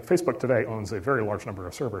 2005, like Facebook today owns a very large number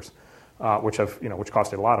of servers, which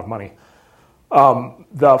cost a lot of money.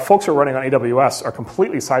 The folks who are running on AWS are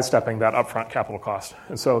completely sidestepping that upfront capital cost.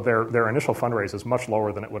 And so their initial fundraise is much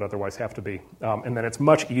lower than it would otherwise have to be. And then it's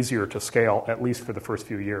much easier to scale, at least for the first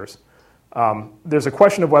few years. There's a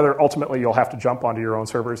question of whether ultimately you'll have to jump onto your own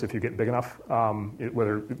servers if you get big enough,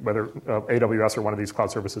 whether AWS or one of these cloud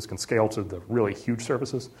services can scale to the really huge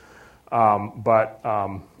services. But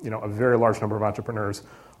a very large number of entrepreneurs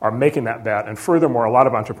are making that bet. And furthermore, a lot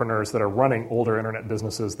of entrepreneurs that are running older internet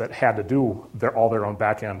businesses that had to do all their own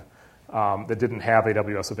backend, that didn't have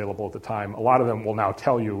AWS available at the time, a lot of them will now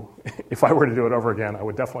tell you, if I were to do it over again, I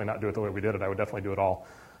would definitely not do it the way we did it. I would definitely do it all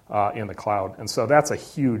in the cloud. And so that's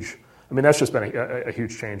that's just been a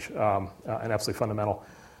huge change and absolutely fundamental.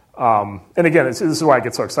 And again, this is why I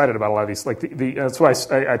get so excited about a lot of these. That's why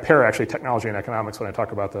I pair actually technology and economics when I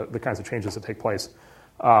talk about the kinds of changes that take place.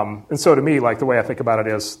 And so to me, the way I think about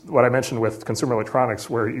it is what I mentioned with consumer electronics,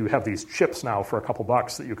 where you have these chips now for a couple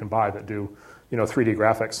bucks that you can buy that do 3D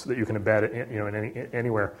graphics that you can embed in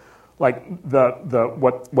anywhere.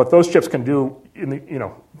 What those chips can do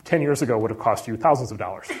 10 years ago would have cost you thousands of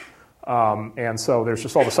dollars. And so there's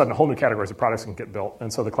just all of a sudden a whole new categories of products can get built.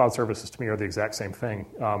 And so the cloud services to me are the exact same thing.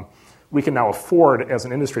 We can now afford as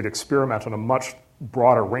an industry to experiment on a much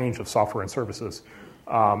broader range of software and services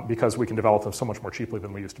because we can develop them so much more cheaply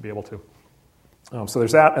than we used to be able to. So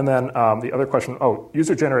there's that. And then the other question,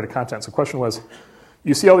 user-generated content. So the question was,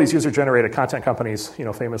 you see all these user-generated content companies,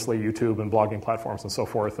 famously YouTube and blogging platforms and so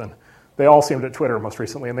forth, and they all seem to, Twitter most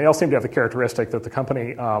recently, and they all seem to have the characteristic that the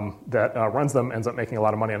company that runs them ends up making a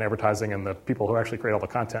lot of money on advertising, and the people who actually create all the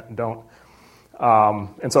content don't.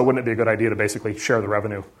 And so wouldn't it be a good idea to basically share the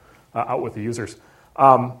revenue out with the users?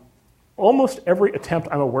 Almost every attempt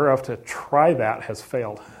I'm aware of to try that has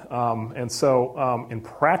failed. And so in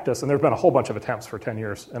practice, and there have been a whole bunch of attempts for 10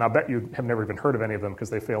 years, and I bet you have never even heard of any of them because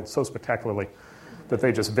they failed so spectacularly that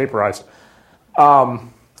they just vaporized.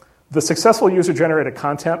 The successful user-generated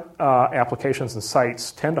content applications and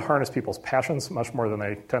sites tend to harness people's passions much more than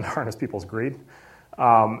they tend to harness people's greed.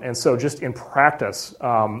 And so just in practice,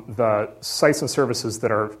 the sites and services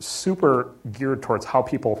that are super geared towards how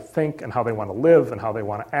people think and how they want to live and how they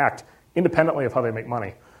want to act, independently of how they make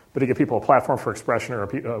money, but to give people a platform for expression or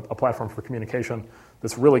a platform for communication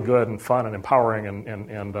that's really good and fun and empowering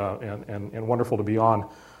and wonderful to be on.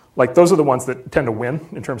 Those are the ones that tend to win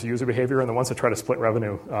in terms of user behavior, and the ones that try to split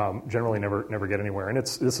revenue generally never get anywhere. And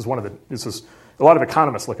this is a lot of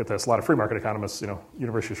economists look at this. A lot of free market economists,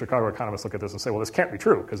 University of Chicago economists look at this and say, well, this can't be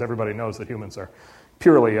true because everybody knows that humans are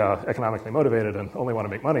purely economically motivated and only want to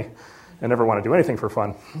make money and never want to do anything for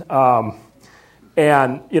fun.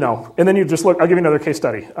 And then you just look. I'll give you another case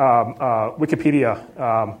study.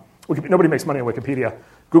 Wikipedia. Nobody makes money on Wikipedia.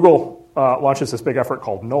 Google launches this big effort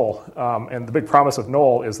called Null, and the big promise of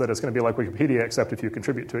Null is that it's going to be like Wikipedia, except if you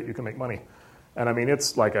contribute to it, you can make money. And I mean,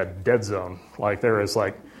 it's like a dead zone. There is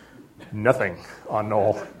nothing on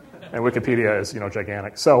Null, and Wikipedia is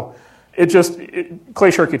gigantic. So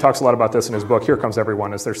Clay Shirky talks a lot about this in his book, Here Comes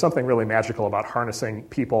Everyone, is there's something really magical about harnessing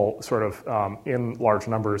people sort of in large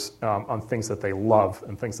numbers on things that they love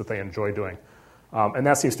and things that they enjoy doing. And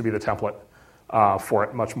that seems to be the template for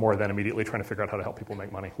it, much more than immediately trying to figure out how to help people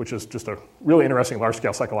make money, which is just a really interesting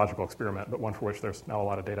large-scale psychological experiment, but one for which there's now a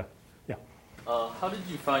lot of data. Yeah. How did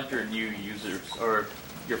you find your new users, or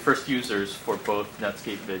your first users for both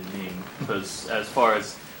Netscape and Ning? Because as far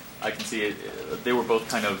as I can see it, they were both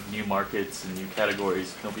kind of new markets and new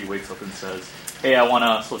categories. Nobody wakes up and says, hey, I want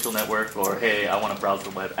a social network, or hey, I want to browse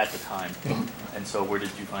the web at the time. And so where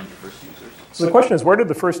did you find your first users? So the question is, where did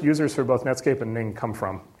the first users for both Netscape and Ning come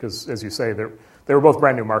from? Because as you say, they were both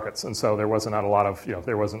brand new markets, and so there wasn't a lot of,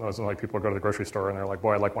 it wasn't like people would go to the grocery store and they're like,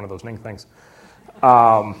 boy, I like one of those Ning things,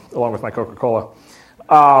 along with my Coca-Cola.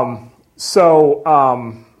 So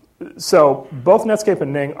both Netscape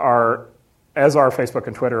and Ning are, as are Facebook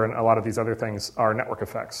and Twitter and a lot of these other things, are network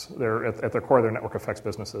effects. They're at their core, they're network effects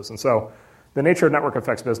businesses. And so the nature of network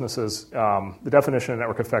effects businesses, the definition of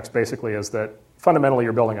network effects basically is that fundamentally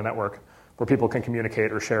you're building a network where people can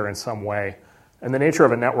communicate or share in some way. And the nature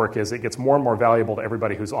of a network is it gets more and more valuable to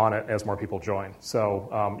everybody who's on it as more people join. So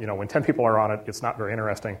when 10 people are on it, it's not very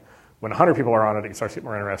interesting. When 100 people are on it, it starts to get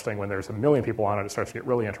more interesting. When there's 1 million people on it, it starts to get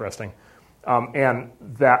really interesting. And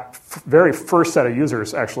that very first set of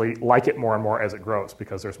users actually like it more and more as it grows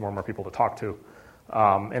because there's more and more people to talk to.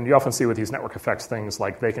 And you often see with these network effects things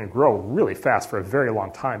like they can grow really fast for a very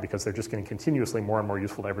long time because they're just getting continuously more and more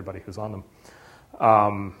useful to everybody who's on them.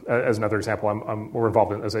 As another example, we're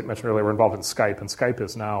involved in, as I mentioned earlier, we're involved in Skype, and Skype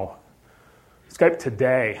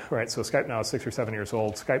today, right? So Skype now is 6 or 7 years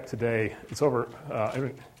old. Skype today, it's over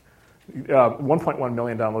 1.1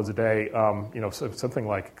 million downloads a day. So something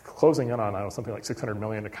like closing in on something like 600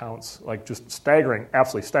 million accounts, like just staggering,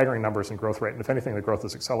 absolutely staggering numbers in growth rate. And if anything, the growth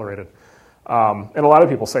is accelerated. And a lot of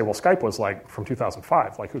people say, well, Skype was like from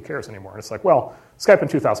 2005. Like, who cares anymore? And it's like, well, Skype in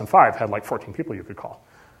 2005 had like 14 people you could call.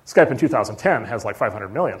 Skype in 2010 has like 500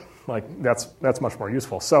 million. Like, that's much more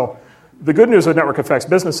useful. So the good news with network effects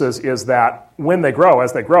businesses is that when they grow,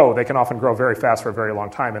 as they grow, they can often grow very fast for a very long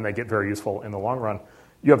time, and they get very useful in the long run.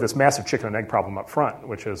 You have this massive chicken and egg problem up front,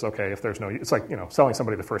 which is, okay, if there's no, it's like, selling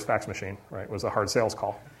somebody the first fax machine, right, was a hard sales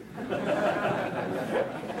call.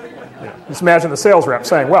 Just imagine the sales rep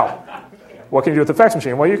saying, well, what can you do with the fax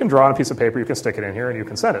machine? Well, you can draw on a piece of paper, you can stick it in here, and you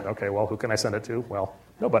can send it. Okay, well, who can I send it to? Well,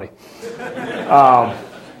 nobody.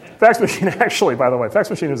 Fax machine, actually, by the way,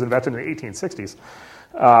 fax machine was invented in the 1860s.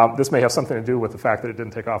 This may have something to do with the fact that it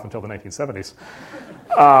didn't take off until the 1970s.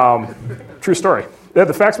 True story. They had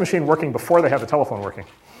the fax machine working before they had the telephone working,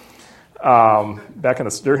 back in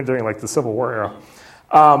during like the Civil War era.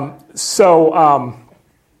 So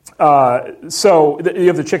you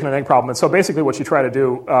have the chicken and egg problem. And so basically what we tried to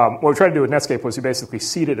do with Netscape was you basically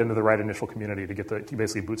seed it into the right initial community to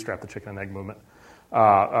basically bootstrap the chicken and egg movement.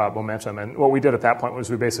 Momentum. And what we did at that point was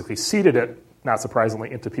we basically seeded it, not surprisingly,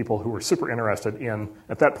 into people who were super interested in,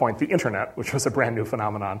 at that point, the internet, which was a brand new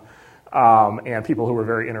phenomenon, and people who were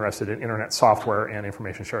very interested in internet software and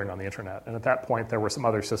information sharing on the internet. And at that point, there were some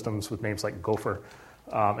other systems with names like Gopher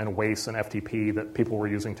and Waze and FTP that people were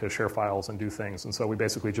using to share files and do things. And so we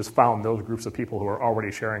basically just found those groups of people who were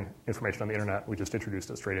already sharing information on the internet. We just introduced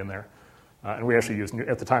it straight in there. And we actually used,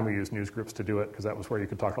 at the time, we used news groups to do it because that was where you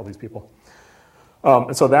could talk to all these people.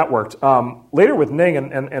 And so that worked. Later with Ning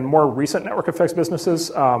and more recent network effects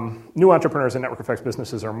businesses, new entrepreneurs in network effects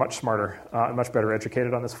businesses are much smarter and much better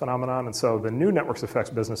educated on this phenomenon. And so the new network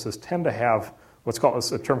effects businesses tend to have what's called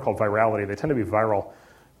a term called virality. They tend to be viral.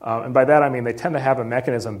 And by that I mean they tend to have a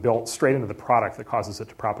mechanism built straight into the product that causes it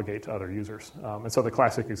to propagate to other users. And so the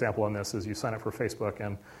classic example in this is you sign up for Facebook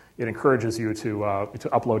and it encourages you to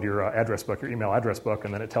upload your address book, your email address book,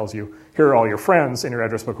 and then it tells you, here are all your friends in your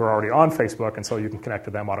address book who are already on Facebook, and so you can connect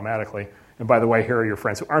to them automatically. And by the way, here are your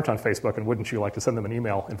friends who aren't on Facebook, and wouldn't you like to send them an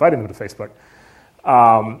email inviting them to Facebook?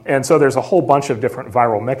 And so there's a whole bunch of different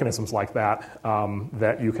viral mechanisms like that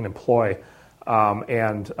that you can employ.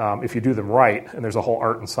 If you do them right, and there's a whole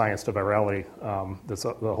art and science to virality, that's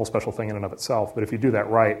the whole special thing in and of itself, but if you do that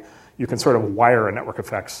right, you can sort of wire a network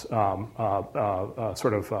effects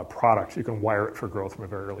product. You can wire it for growth from a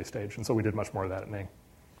very early stage. And so we did much more of that at Ning.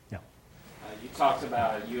 Yeah.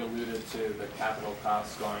 You alluded to the capital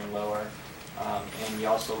costs going lower, and you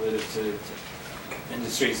also alluded to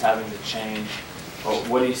industries having to change. Well,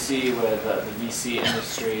 what do you see with the VC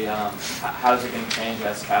industry? How is it going to change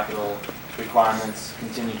as capital requirements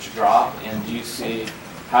continue to drop? And do you see,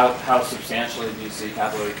 how substantially do you see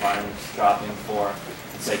capital requirements dropping for,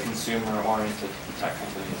 say, consumer-oriented tech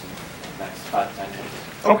companies in the next 5 to 10 years?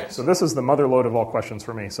 Okay, so this is the mother lode of all questions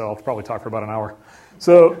for me, so I'll probably talk for about an hour.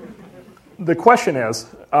 So the question is,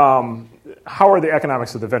 how are the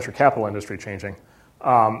economics of the venture capital industry changing?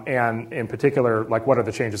 And in particular, like what are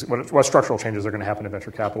the changes, what structural changes are going to happen to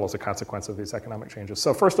venture capital as a consequence of these economic changes?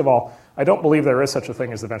 So first of all, I don't believe there is such a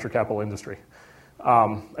thing as the venture capital industry.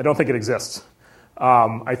 I don't think it exists.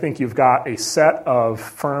 I think you've got a set of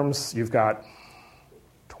firms, you've got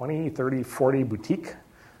 20, 30, 40 boutique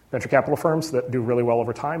venture capital firms that do really well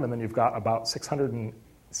over time, and then you've got about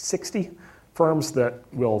 660 firms that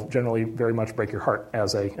will generally very much break your heart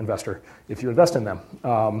as an investor if you invest in them.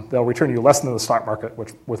 They'll return you less than the stock market,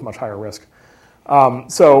 with much higher risk.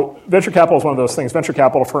 So venture capital is one of those things. Venture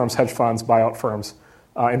capital firms, hedge funds, buyout firms,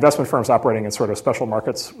 investment firms operating in sort of special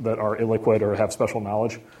markets that are illiquid or have special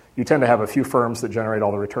knowledge. You tend to have a few firms that generate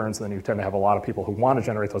all the returns, and then you tend to have a lot of people who want to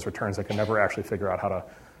generate those returns that can never actually figure out how to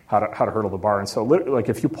hurdle the bar. And so like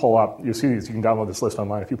if you pull up, you see these, you can download this list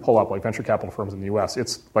online. If you pull up like venture capital firms in the US,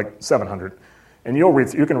 it's like 700. And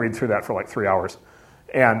you can read through that for like 3 hours.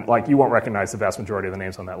 And like you won't recognize the vast majority of the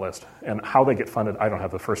names on that list. And how they get funded, I don't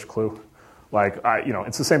have the first clue.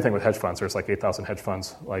 It's the same thing with hedge funds. There's like 8,000 hedge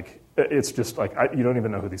funds. It's just you don't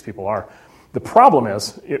even know who these people are. The problem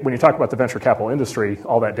is, when you talk about the venture capital industry,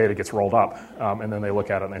 all that data gets rolled up, and then they look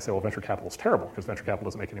at it and they say, well, venture capital is terrible because venture capital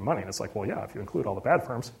doesn't make any money. And it's like, well, yeah, if you include all the bad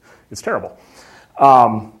firms, it's terrible.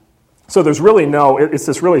 So there's really it's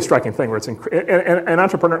this really striking thing where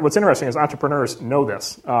what's interesting is entrepreneurs know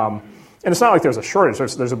this. And it's not like there's a shortage.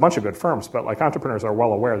 There's a bunch of good firms, but entrepreneurs are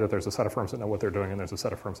well aware that there's a set of firms that know what they're doing and there's a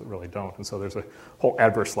set of firms that really don't. And so there's a whole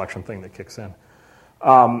adverse selection thing that kicks in.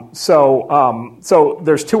 So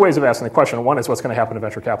there's two ways of asking the question. One is what's going to happen to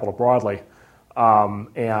venture capital broadly.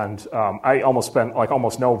 I almost spent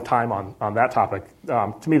almost no time on that topic.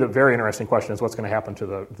 To me, the very interesting question is what's going to happen to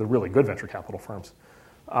the really good venture capital firms.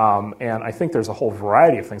 And I think there's a whole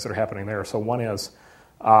variety of things that are happening there. So one is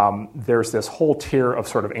there's this whole tier of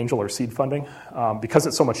sort of angel or seed funding. Because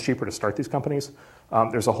it's so much cheaper to start these companies,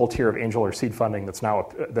 there's a whole tier of angel or seed funding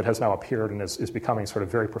that has now appeared and is becoming sort of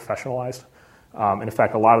very professionalized. And in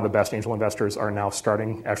fact, a lot of the best angel investors are now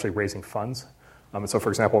actually raising funds. And so, for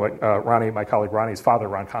example, my colleague Ronnie's father,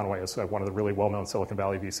 Ron Conway, is one of the really well-known Silicon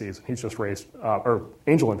Valley VCs. And he's just raised, or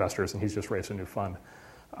angel investors, and he's just raised a new fund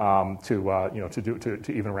to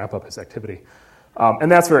even ramp up his activity. And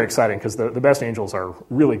that's very exciting because the best angels are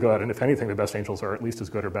really good, and if anything, the best angels are at least as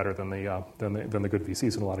good or better than the good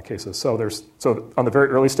VCs in a lot of cases. So on the very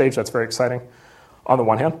early stage, that's very exciting. On the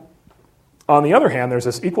one hand. On the other hand, there's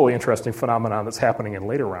this equally interesting phenomenon that's happening in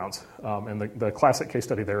later rounds. And the classic case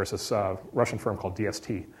study there is this Russian firm called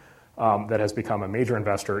DST that has become a major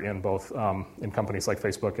investor in both in companies like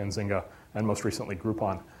Facebook and Zynga, and most recently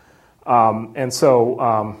Groupon. And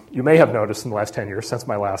so you may have noticed in the last 10 years, since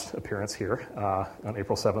my last appearance here on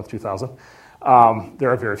April 7th, 2000, there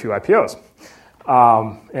are very few IPOs.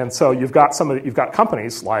 And so you've got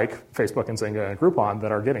companies like Facebook and Zynga and Groupon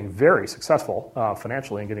that are getting very successful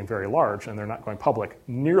financially and getting very large, and they're not going public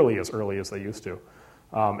nearly as early as they used to.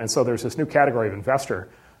 And so there's this new category of investor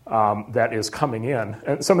that is coming in.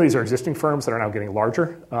 And some of these are existing firms that are now getting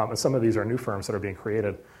larger, and some of these are new firms that are being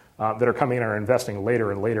created that are coming in and are investing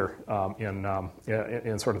later and later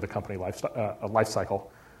in sort of the company life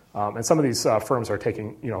cycle. And some of these firms are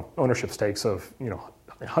taking ownership stakes of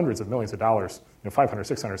hundreds of millions of dollars, 500,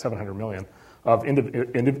 600, 700 million of an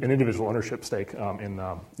individual ownership stake in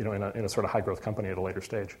a sort of high growth company at a later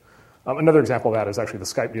stage. Another example of that is actually the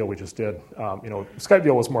Skype deal we just did. Skype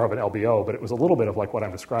deal was more of an LBO, but it was a little bit of like what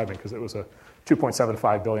I'm describing because it was a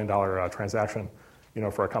 $2.75 billion transaction,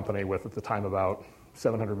 for a company with at the time about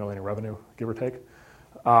 700 million in revenue, give or take.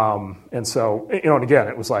 And so, and again,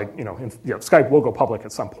 it was like, Skype will go public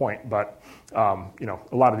at some point, but, a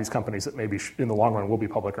lot of these companies that maybe in the long run will be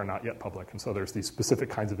public are not yet public. And so there's these specific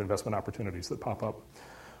kinds of investment opportunities that pop up.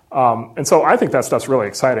 And so I think that stuff's really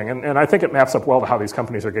exciting. And I think it maps up well to how these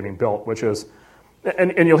companies are getting built, which is,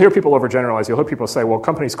 and you'll hear people overgeneralize. You'll hear people say, well,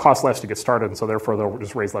 companies cost less to get started, and so therefore they'll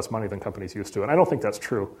just raise less money than companies used to. And I don't think that's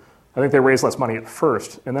true. I think they raise less money at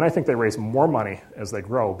first, and then I think they raise more money as they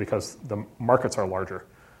grow because the markets are larger.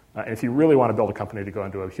 And if you really want to build a company to go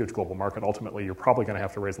into a huge global market, ultimately you're probably going to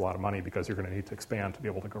have to raise a lot of money because you're going to need to expand to be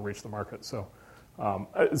able to go reach the market. So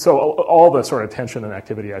all the sort of tension and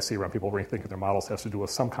activity I see around people rethinking their models has to do with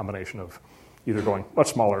some combination of either going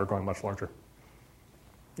much smaller or going much larger.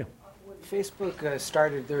 Yeah. When Facebook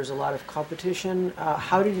started, there was a lot of competition.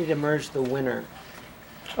 How did it emerge the winner?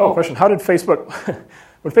 Oh, question. How did Facebook...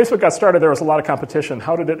 When Facebook got started, there was a lot of competition.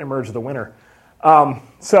 How did it emerge the winner?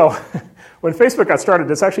 So when Facebook got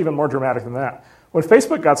started, it's actually even more dramatic than that. When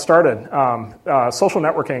Facebook got started, social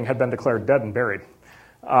networking had been declared dead and buried.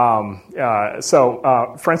 So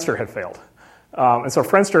Friendster had failed. And so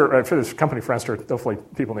Friendster, for this company Friendster, hopefully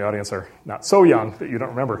people in the audience are not so young that you don't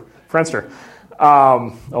remember Friendster,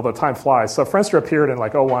 although time flies. So Friendster appeared in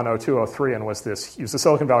like 01, 02, 03, and was a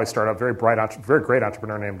Silicon Valley startup, very great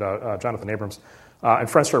entrepreneur named Jonathan Abrams. And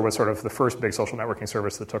Friendster was sort of the first big social networking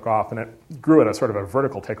service that took off, and it grew at a sort of a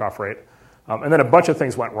vertical takeoff rate. And then a bunch of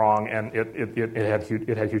things went wrong, and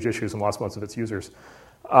it had huge issues and lost most of its users.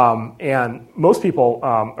 And most people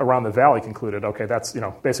around the valley concluded, okay, that's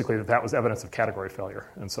basically that was evidence of category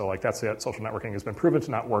failure, and so like that's it. Social networking has been proven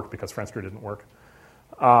to not work because Friendster didn't work.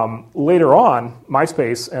 Later on,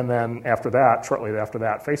 MySpace, and then shortly after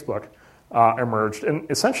that, Facebook. Emerged and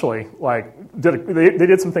essentially they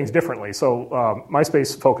did some things differently. So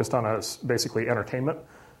MySpace focused on basically entertainment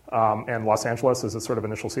and Los Angeles as its sort of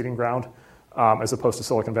initial seeding ground, as opposed to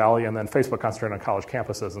Silicon Valley. And then Facebook concentrated on college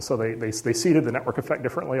campuses, and so they seeded the network effect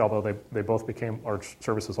differently, although they both became large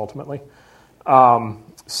services ultimately.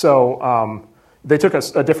 So they took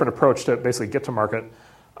a different approach to basically get to market.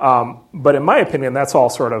 But in my opinion, that's all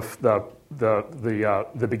sort of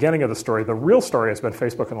the beginning of the story. The real story has been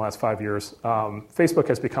Facebook in the last 5 years. Facebook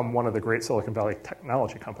has become one of the great Silicon Valley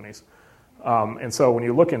technology companies. And so when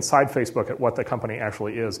you look inside Facebook at what the company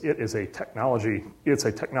actually is, it's a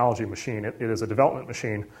technology machine. It is a development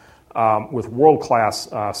machine with world-class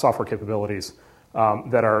software capabilities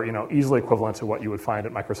that are easily equivalent to what you would find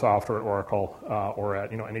at Microsoft or at Oracle or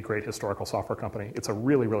at any great historical software company. It's a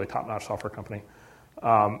really, really top-notch software company.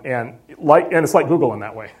 And it's like Google in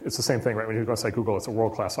that way. It's the same thing, right? When you go inside Google, it's a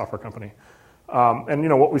world-class software company.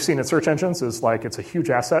 And what we've seen in search engines is it's a huge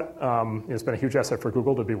asset. It's been a huge asset for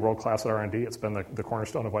Google to be world-class at R&D. It's been the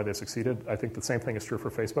cornerstone of why they succeeded. I think the same thing is true for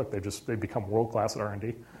Facebook. They've become world-class at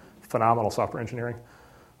R&D. Phenomenal software engineering.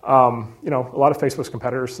 A lot of Facebook's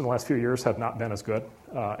competitors in the last few years have not been as good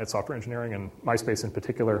at software engineering, and MySpace in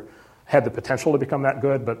particular had the potential to become that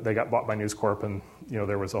good, but they got bought by News Corp, and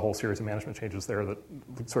there was a whole series of management changes there that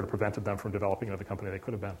sort of prevented them from developing into the company they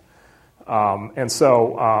could have been. And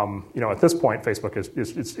so, at this point, Facebook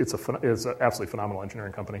is an absolutely phenomenal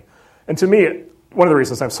engineering company. And to me, one of the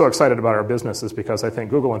reasons I'm so excited about our business is because I think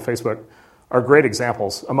Google and Facebook are great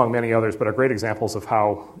examples, among many others, but are great examples of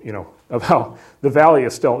how the Valley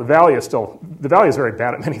is very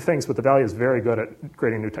bad at many things, but the Valley is very good at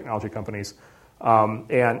creating new technology companies.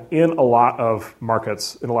 And in a lot of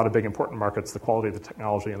markets, in a lot of big important markets, the quality of the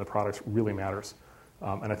technology and the products really matters.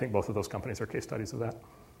 And I think both of those companies are case studies of that.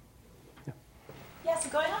 Yeah, so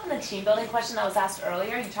going on the team building question that was asked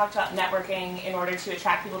earlier, you talked about networking in order to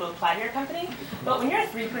attract people to apply to your company. But when you're a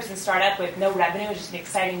 3-person startup with no revenue and just an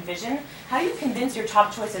exciting vision, how do you convince your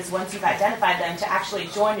top choices once you've identified them to actually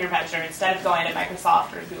join your venture instead of going to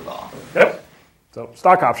Microsoft or Google? Yep. So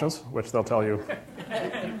stock options, which they'll tell you,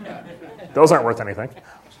 those aren't worth anything.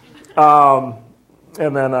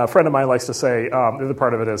 And then a friend of mine likes to say, the other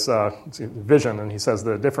part of it is vision, and he says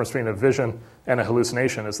the difference between a vision and a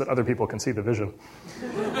hallucination is that other people can see the vision.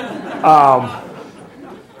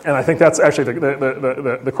 And I think that's actually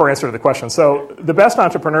the core answer to the question. So the best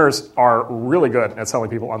entrepreneurs are really good at selling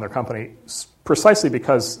people on their company precisely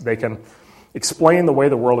because they can explain the way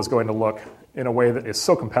the world is going to look in a way that is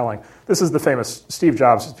so compelling. This is the famous Steve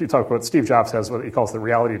Jobs. If you talk about Steve Jobs has what he calls the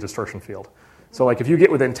reality distortion field. So if you get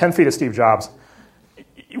within 10 feet of Steve Jobs,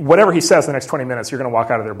 whatever he says the next 20 minutes, you're going to walk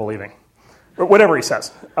out of there believing. Or whatever he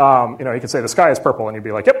says. He could say, the sky is purple, and you'd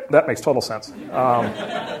be like, yep, that makes total sense.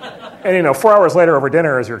 And 4 hours later over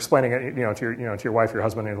dinner, as you're explaining it to your wife, your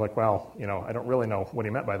husband, and you're like, well, I don't really know what he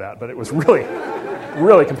meant by that, but it was really,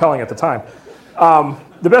 really compelling at the time.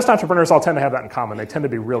 The best entrepreneurs all tend to have that in common. They tend to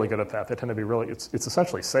be really good at that. They tend to be really, it's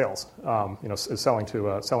essentially sales, selling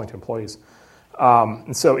to employees.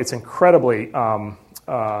 And so it's incredibly...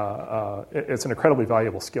 it's an incredibly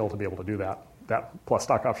valuable skill to be able to do that plus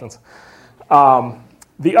stock options.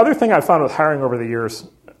 The other thing I've found with hiring over the years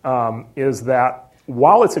is that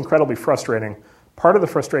while it's incredibly frustrating, part of the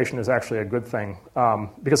frustration is actually a good thing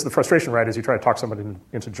because the frustration, right, is you try to talk somebody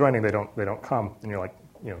into joining, they don't come, and you're like,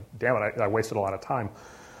 damn it, I wasted a lot of time.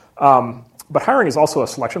 But hiring is also a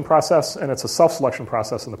selection process, and it's a self-selection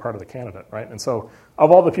process on the part of the candidate, right? And so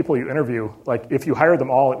of all the people you interview, if you hired them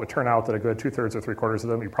all, it would turn out that a good 2/3 or 3/4 of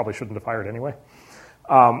them you probably shouldn't have hired anyway.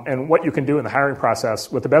 And what you can do in the hiring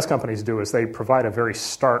process, what the best companies do is they provide a very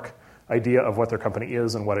stark idea of what their company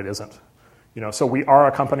is and what it isn't. So we are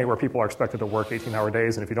a company where people are expected to work 18-hour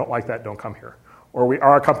days, and if you don't like that, don't come here. Or we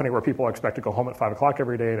are a company where people are expected to go home at 5 o'clock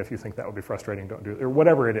every day, and if you think that would be frustrating, don't do it. Or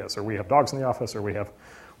whatever it is. Or we have dogs in the office, or we have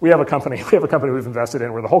a company we've invested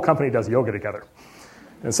in where the whole company does yoga together.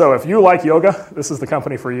 And so if you like yoga, this is the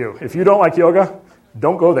company for you. If you don't like yoga,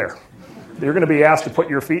 don't go there. You're going to be asked to put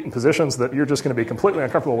your feet in positions that you're just going to be completely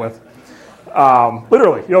uncomfortable with.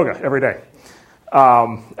 Literally, yoga every day.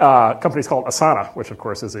 Company's called Asana, which of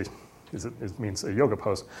course means a yoga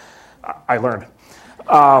pose. I learned.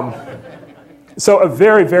 So a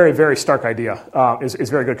very, very, very stark idea is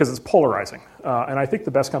very good because it's polarizing. And I think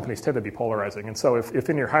the best companies tend to be polarizing. And so if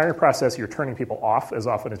in your hiring process you're turning people off as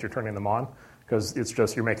often as you're turning them on, because it's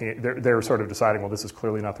just you're making it, they're sort of deciding, well, this is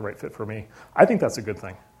clearly not the right fit for me. I think that's a good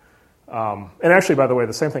thing. And actually, by the way,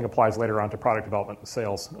 the same thing applies later on to product development and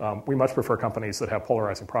sales. We much prefer companies that have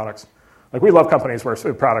polarizing products. We love companies where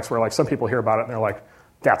products where some people hear about it and they're like,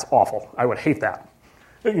 that's awful. I would hate that.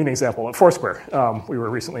 I'll give you an example. At Foursquare, we were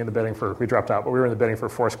recently in the bidding we dropped out, but we were in the bidding for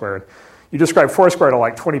Foursquare. And you describe Foursquare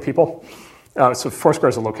to 20 people. So Foursquare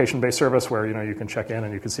is a location-based service where you can check in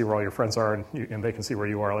and you can see where all your friends are and they can see where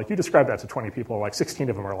you are. You describe that to 20 people, 16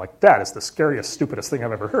 of them are like, that is the scariest, stupidest thing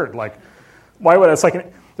I've ever heard. Why would it's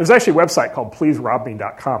there's actually a website called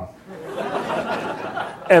pleaserobme.com.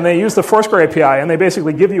 And they use the Foursquare API and they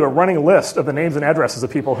basically give you a running list of the names and addresses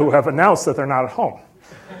of people who have announced that they're not at home.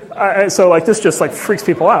 So like this just like freaks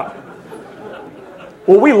people out.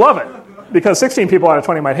 Well, we love it because 16 people out of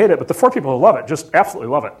 20 might hate it, but the 4 people who love it just absolutely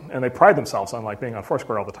love it, and they pride themselves on like being on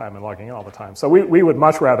Foursquare all the time and logging in all the time. So we would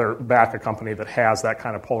much rather back a company that has that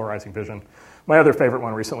kind of polarizing vision. My other favorite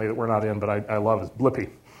one recently that we're not in, but I love is Blippy.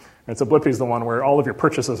 And so Blippy is the one where all of your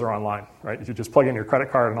purchases are online, right? You just plug in your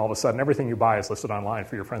credit card, and all of a sudden everything you buy is listed online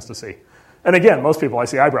for your friends to see. And again, most people, I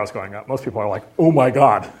see eyebrows going up. Most people are like, "Oh my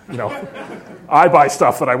God, I buy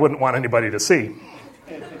stuff that I wouldn't want anybody to see."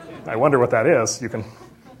 I wonder what that is. You can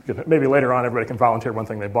maybe later on everybody can volunteer one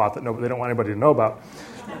thing they bought that they don't want anybody to know about.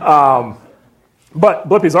 But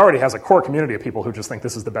Blippy's already has a core community of people who just think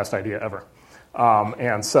this is the best idea ever.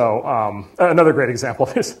 And so another great example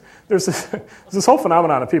is there's this whole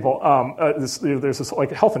phenomenon of people. There's this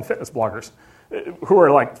like health and fitness bloggers who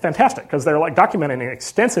are like fantastic because they're like documenting in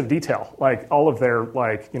extensive detail like all of their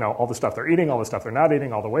all the stuff they're eating, all the stuff they're not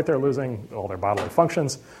eating, all the weight they're losing, all their bodily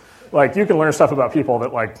functions. Like you can learn stuff about people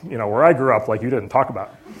that where I grew up like you didn't talk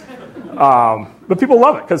about. But people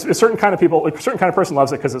love it because a certain kind of person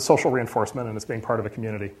loves it because it's social reinforcement and it's being part of a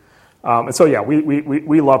community. And so, yeah,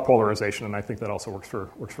 we love polarization, and I think that also works for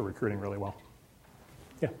recruiting really well.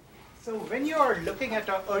 Yeah. So when you are looking at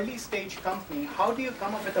an early stage company, how do you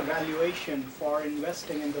come up with a valuation for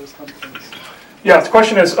investing in those companies? Yeah, the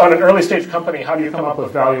question is, on an early stage company, how do you come up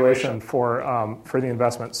with valuation for the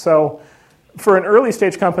investment? So for an early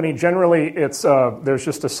stage company, generally there's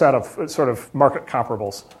just a set of sort of market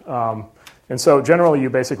comparables. And so generally you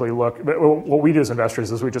basically what we do as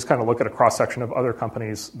investors is we just kind of look at a cross-section of other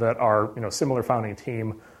companies that are similar founding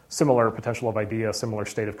team, similar potential of idea, similar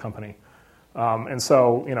state of company. And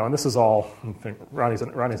so, and this is all, I think Ronnie's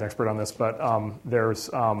an expert on this, but there's,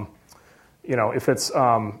 if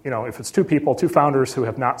it's 2 people, 2 founders who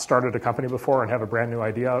have not started a company before and have a brand new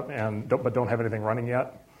idea but don't have anything running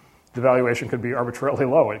yet, the valuation could be arbitrarily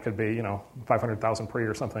low. It could be, 500,000 pre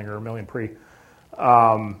or something, or $1 million pre.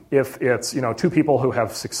 If it's 2 people who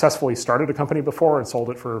have successfully started a company before and sold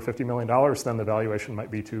it for $50 million, then the valuation might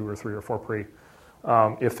be 2 or 3 or 4 pre.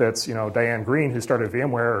 If it's Diane Green who started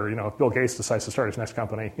VMware, or if Bill Gates decides to start his next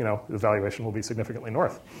company, the valuation will be significantly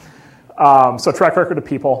north. So track record of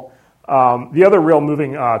people. The other real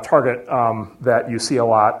moving target that you see a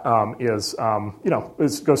lot goes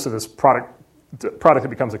to this product that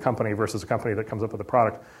becomes a company versus a company that comes up with a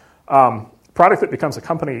product. Product that becomes a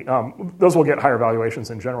company, those will get higher valuations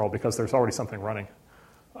in general because there's already something running.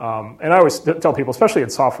 And I always tell people, especially in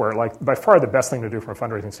software, like by far the best thing to do from a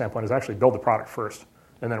fundraising standpoint is actually build the product first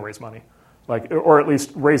and then raise money. Or at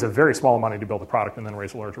least raise a very small money to build a product and then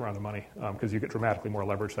raise a larger round of money because you get dramatically more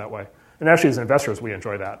leverage that way. And actually as investors, we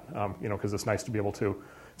enjoy that, because it's nice to be able to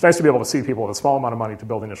see people with a small amount of money to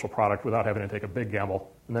build the initial product without having to take a big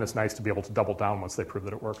gamble. And then it's nice to be able to double down once they prove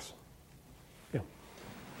that it works.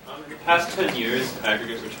 The past 10 years,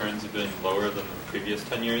 aggregate returns have been lower than the previous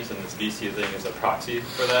 10 years, and this VC thing is a proxy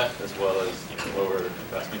for that, as well as lower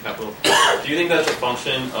investment capital. Do you think that's a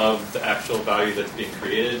function of the actual value that's being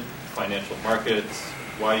created, financial markets?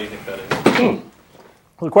 Why do you think that is?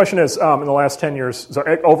 Well, the question is, in the last 10 years, so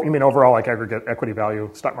you mean overall like aggregate equity value,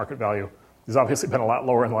 stock market value, has obviously been a lot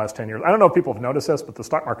lower in the last 10 years. I don't know if people have noticed this, but the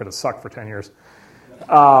stock market has sucked for 10 years. If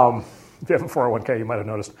you have a 401k, you might have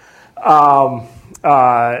noticed.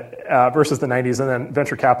 Versus the 90s, and then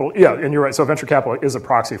venture capital. Yeah, and you're right. So venture capital is a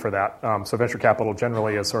proxy for that. So venture capital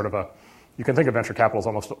generally is sort of you can think of venture capital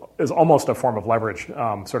as almost a form of leverage,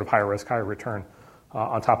 sort of higher risk, higher return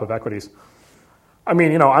on top of equities. I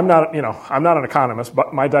mean, I'm not an economist,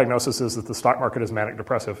 but my diagnosis is that the stock market is manic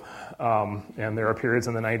depressive, and there are periods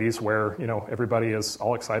in the 90s where everybody is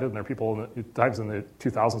all excited, and there are people times in the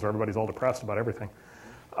 2000s where everybody's all depressed about everything.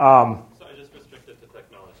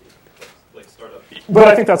 But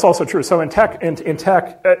I think that's also true. So in tech, I'll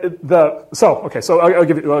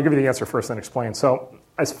give you the answer first, then explain. So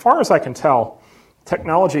as far as I can tell,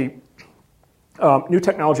 new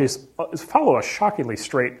technologies follow a shockingly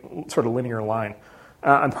straight sort of linear line.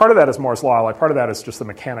 And part of that is Moore's law. Like part of that is just the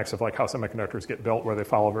mechanics of like how semiconductors get built, where they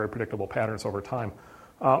follow very predictable patterns over time.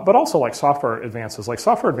 But also like software advances. Like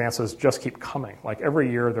software advances just keep coming. Like every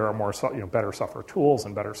year there are more better software tools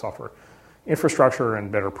and better software infrastructure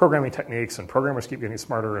and better programming techniques, and programmers keep getting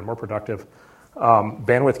smarter and more productive.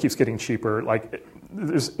 Bandwidth keeps getting cheaper. Like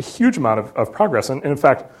there's a huge amount of progress. And in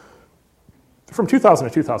fact, from 2000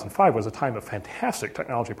 to 2005 was a time of fantastic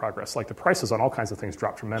technology progress. Like the prices on all kinds of things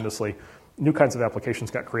dropped tremendously. New kinds of applications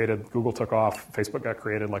got created. Google took off. Facebook got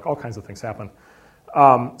created. Like all kinds of things happened.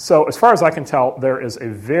 So as far as I can tell, there is a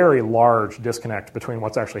very large disconnect between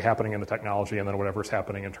what's actually happening in the technology and then whatever's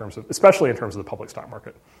happening especially in terms of the public stock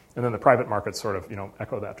market. And then the private markets sort of,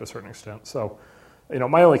 echo that to a certain extent. So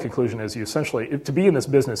my only conclusion is you essentially, to be in this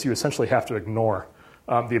business, you essentially have to ignore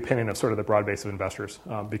the opinion of sort of the broad base of investors,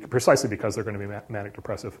 precisely because they're going to be manic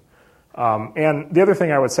depressive. And the other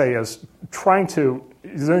thing I would say is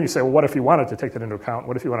then you say, well, what if you wanted to take that into account?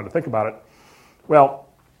 What if you wanted to think about it? Well,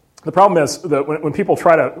 the problem is that when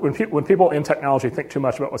people in technology think too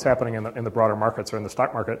much about what's happening in the broader markets or in the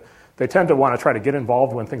stock market, they tend to want to try to get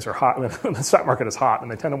involved when things are hot, when the stock market is hot,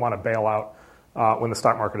 and they tend to want to bail out when the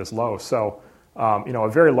stock market is low. So, a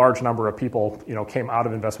very large number of people, came out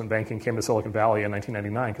of investment banking, came to Silicon Valley in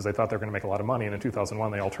 1999 because they thought they were going to make a lot of money, and in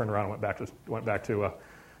 2001 they all turned around and went back to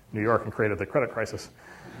New York and created the credit crisis.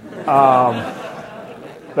 That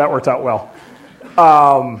worked out well.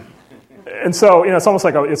 And so, it's almost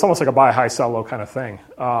like a buy high, sell low kind of thing.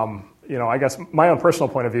 I guess my own personal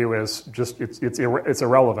point of view is just it's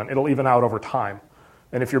irrelevant. It'll even out over time.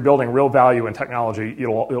 And if you're building real value in technology,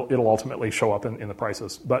 it'll ultimately show up in the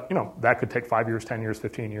prices. But that could take 5 years, 10 years,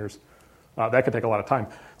 15 years. That could take a lot of time.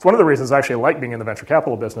 It's one of the reasons I actually like being in the venture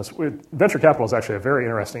capital business. Venture capital is actually a very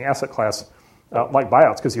interesting asset class, like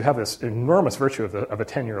buyouts, because you have this enormous virtue of a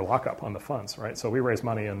 10-year lockup on the funds, right? So we raised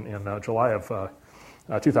money in July of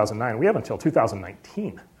 2009. We have until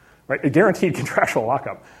 2019, right? A guaranteed contractual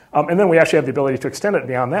lockup. And then we actually have the ability to extend it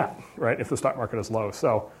beyond that, right, if the stock market is low.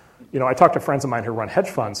 So, I talk to friends of mine who run hedge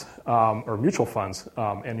funds or mutual funds,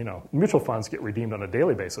 and, mutual funds get redeemed on a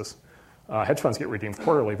daily basis. Hedge funds get redeemed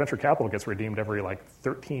quarterly. Venture capital gets redeemed every,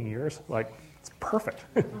 13 years. It's perfect.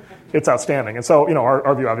 It's outstanding. And so,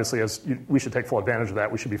 our view, obviously, is we should take full advantage of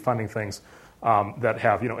that. We should be funding things that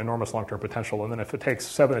have, enormous long-term potential. And then if it takes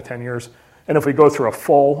 7 to 10 years, and if we go through a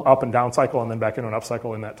full up and down cycle and then back into an up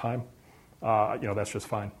cycle in that time, that's just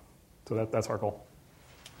fine. So that's our goal.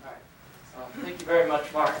 All right. Thank you very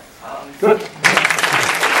much, Marc. Good.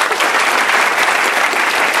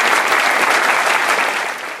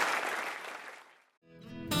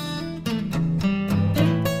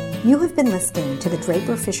 You have been listening to the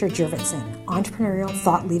Draper Fisher Jurvetson Entrepreneurial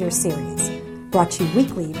Thought Leader Series, brought to you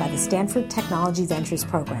weekly by the Stanford Technology Ventures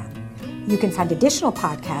Program. You can find additional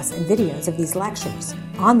podcasts and videos of these lectures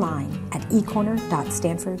online at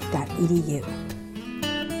ecorner.stanford.edu.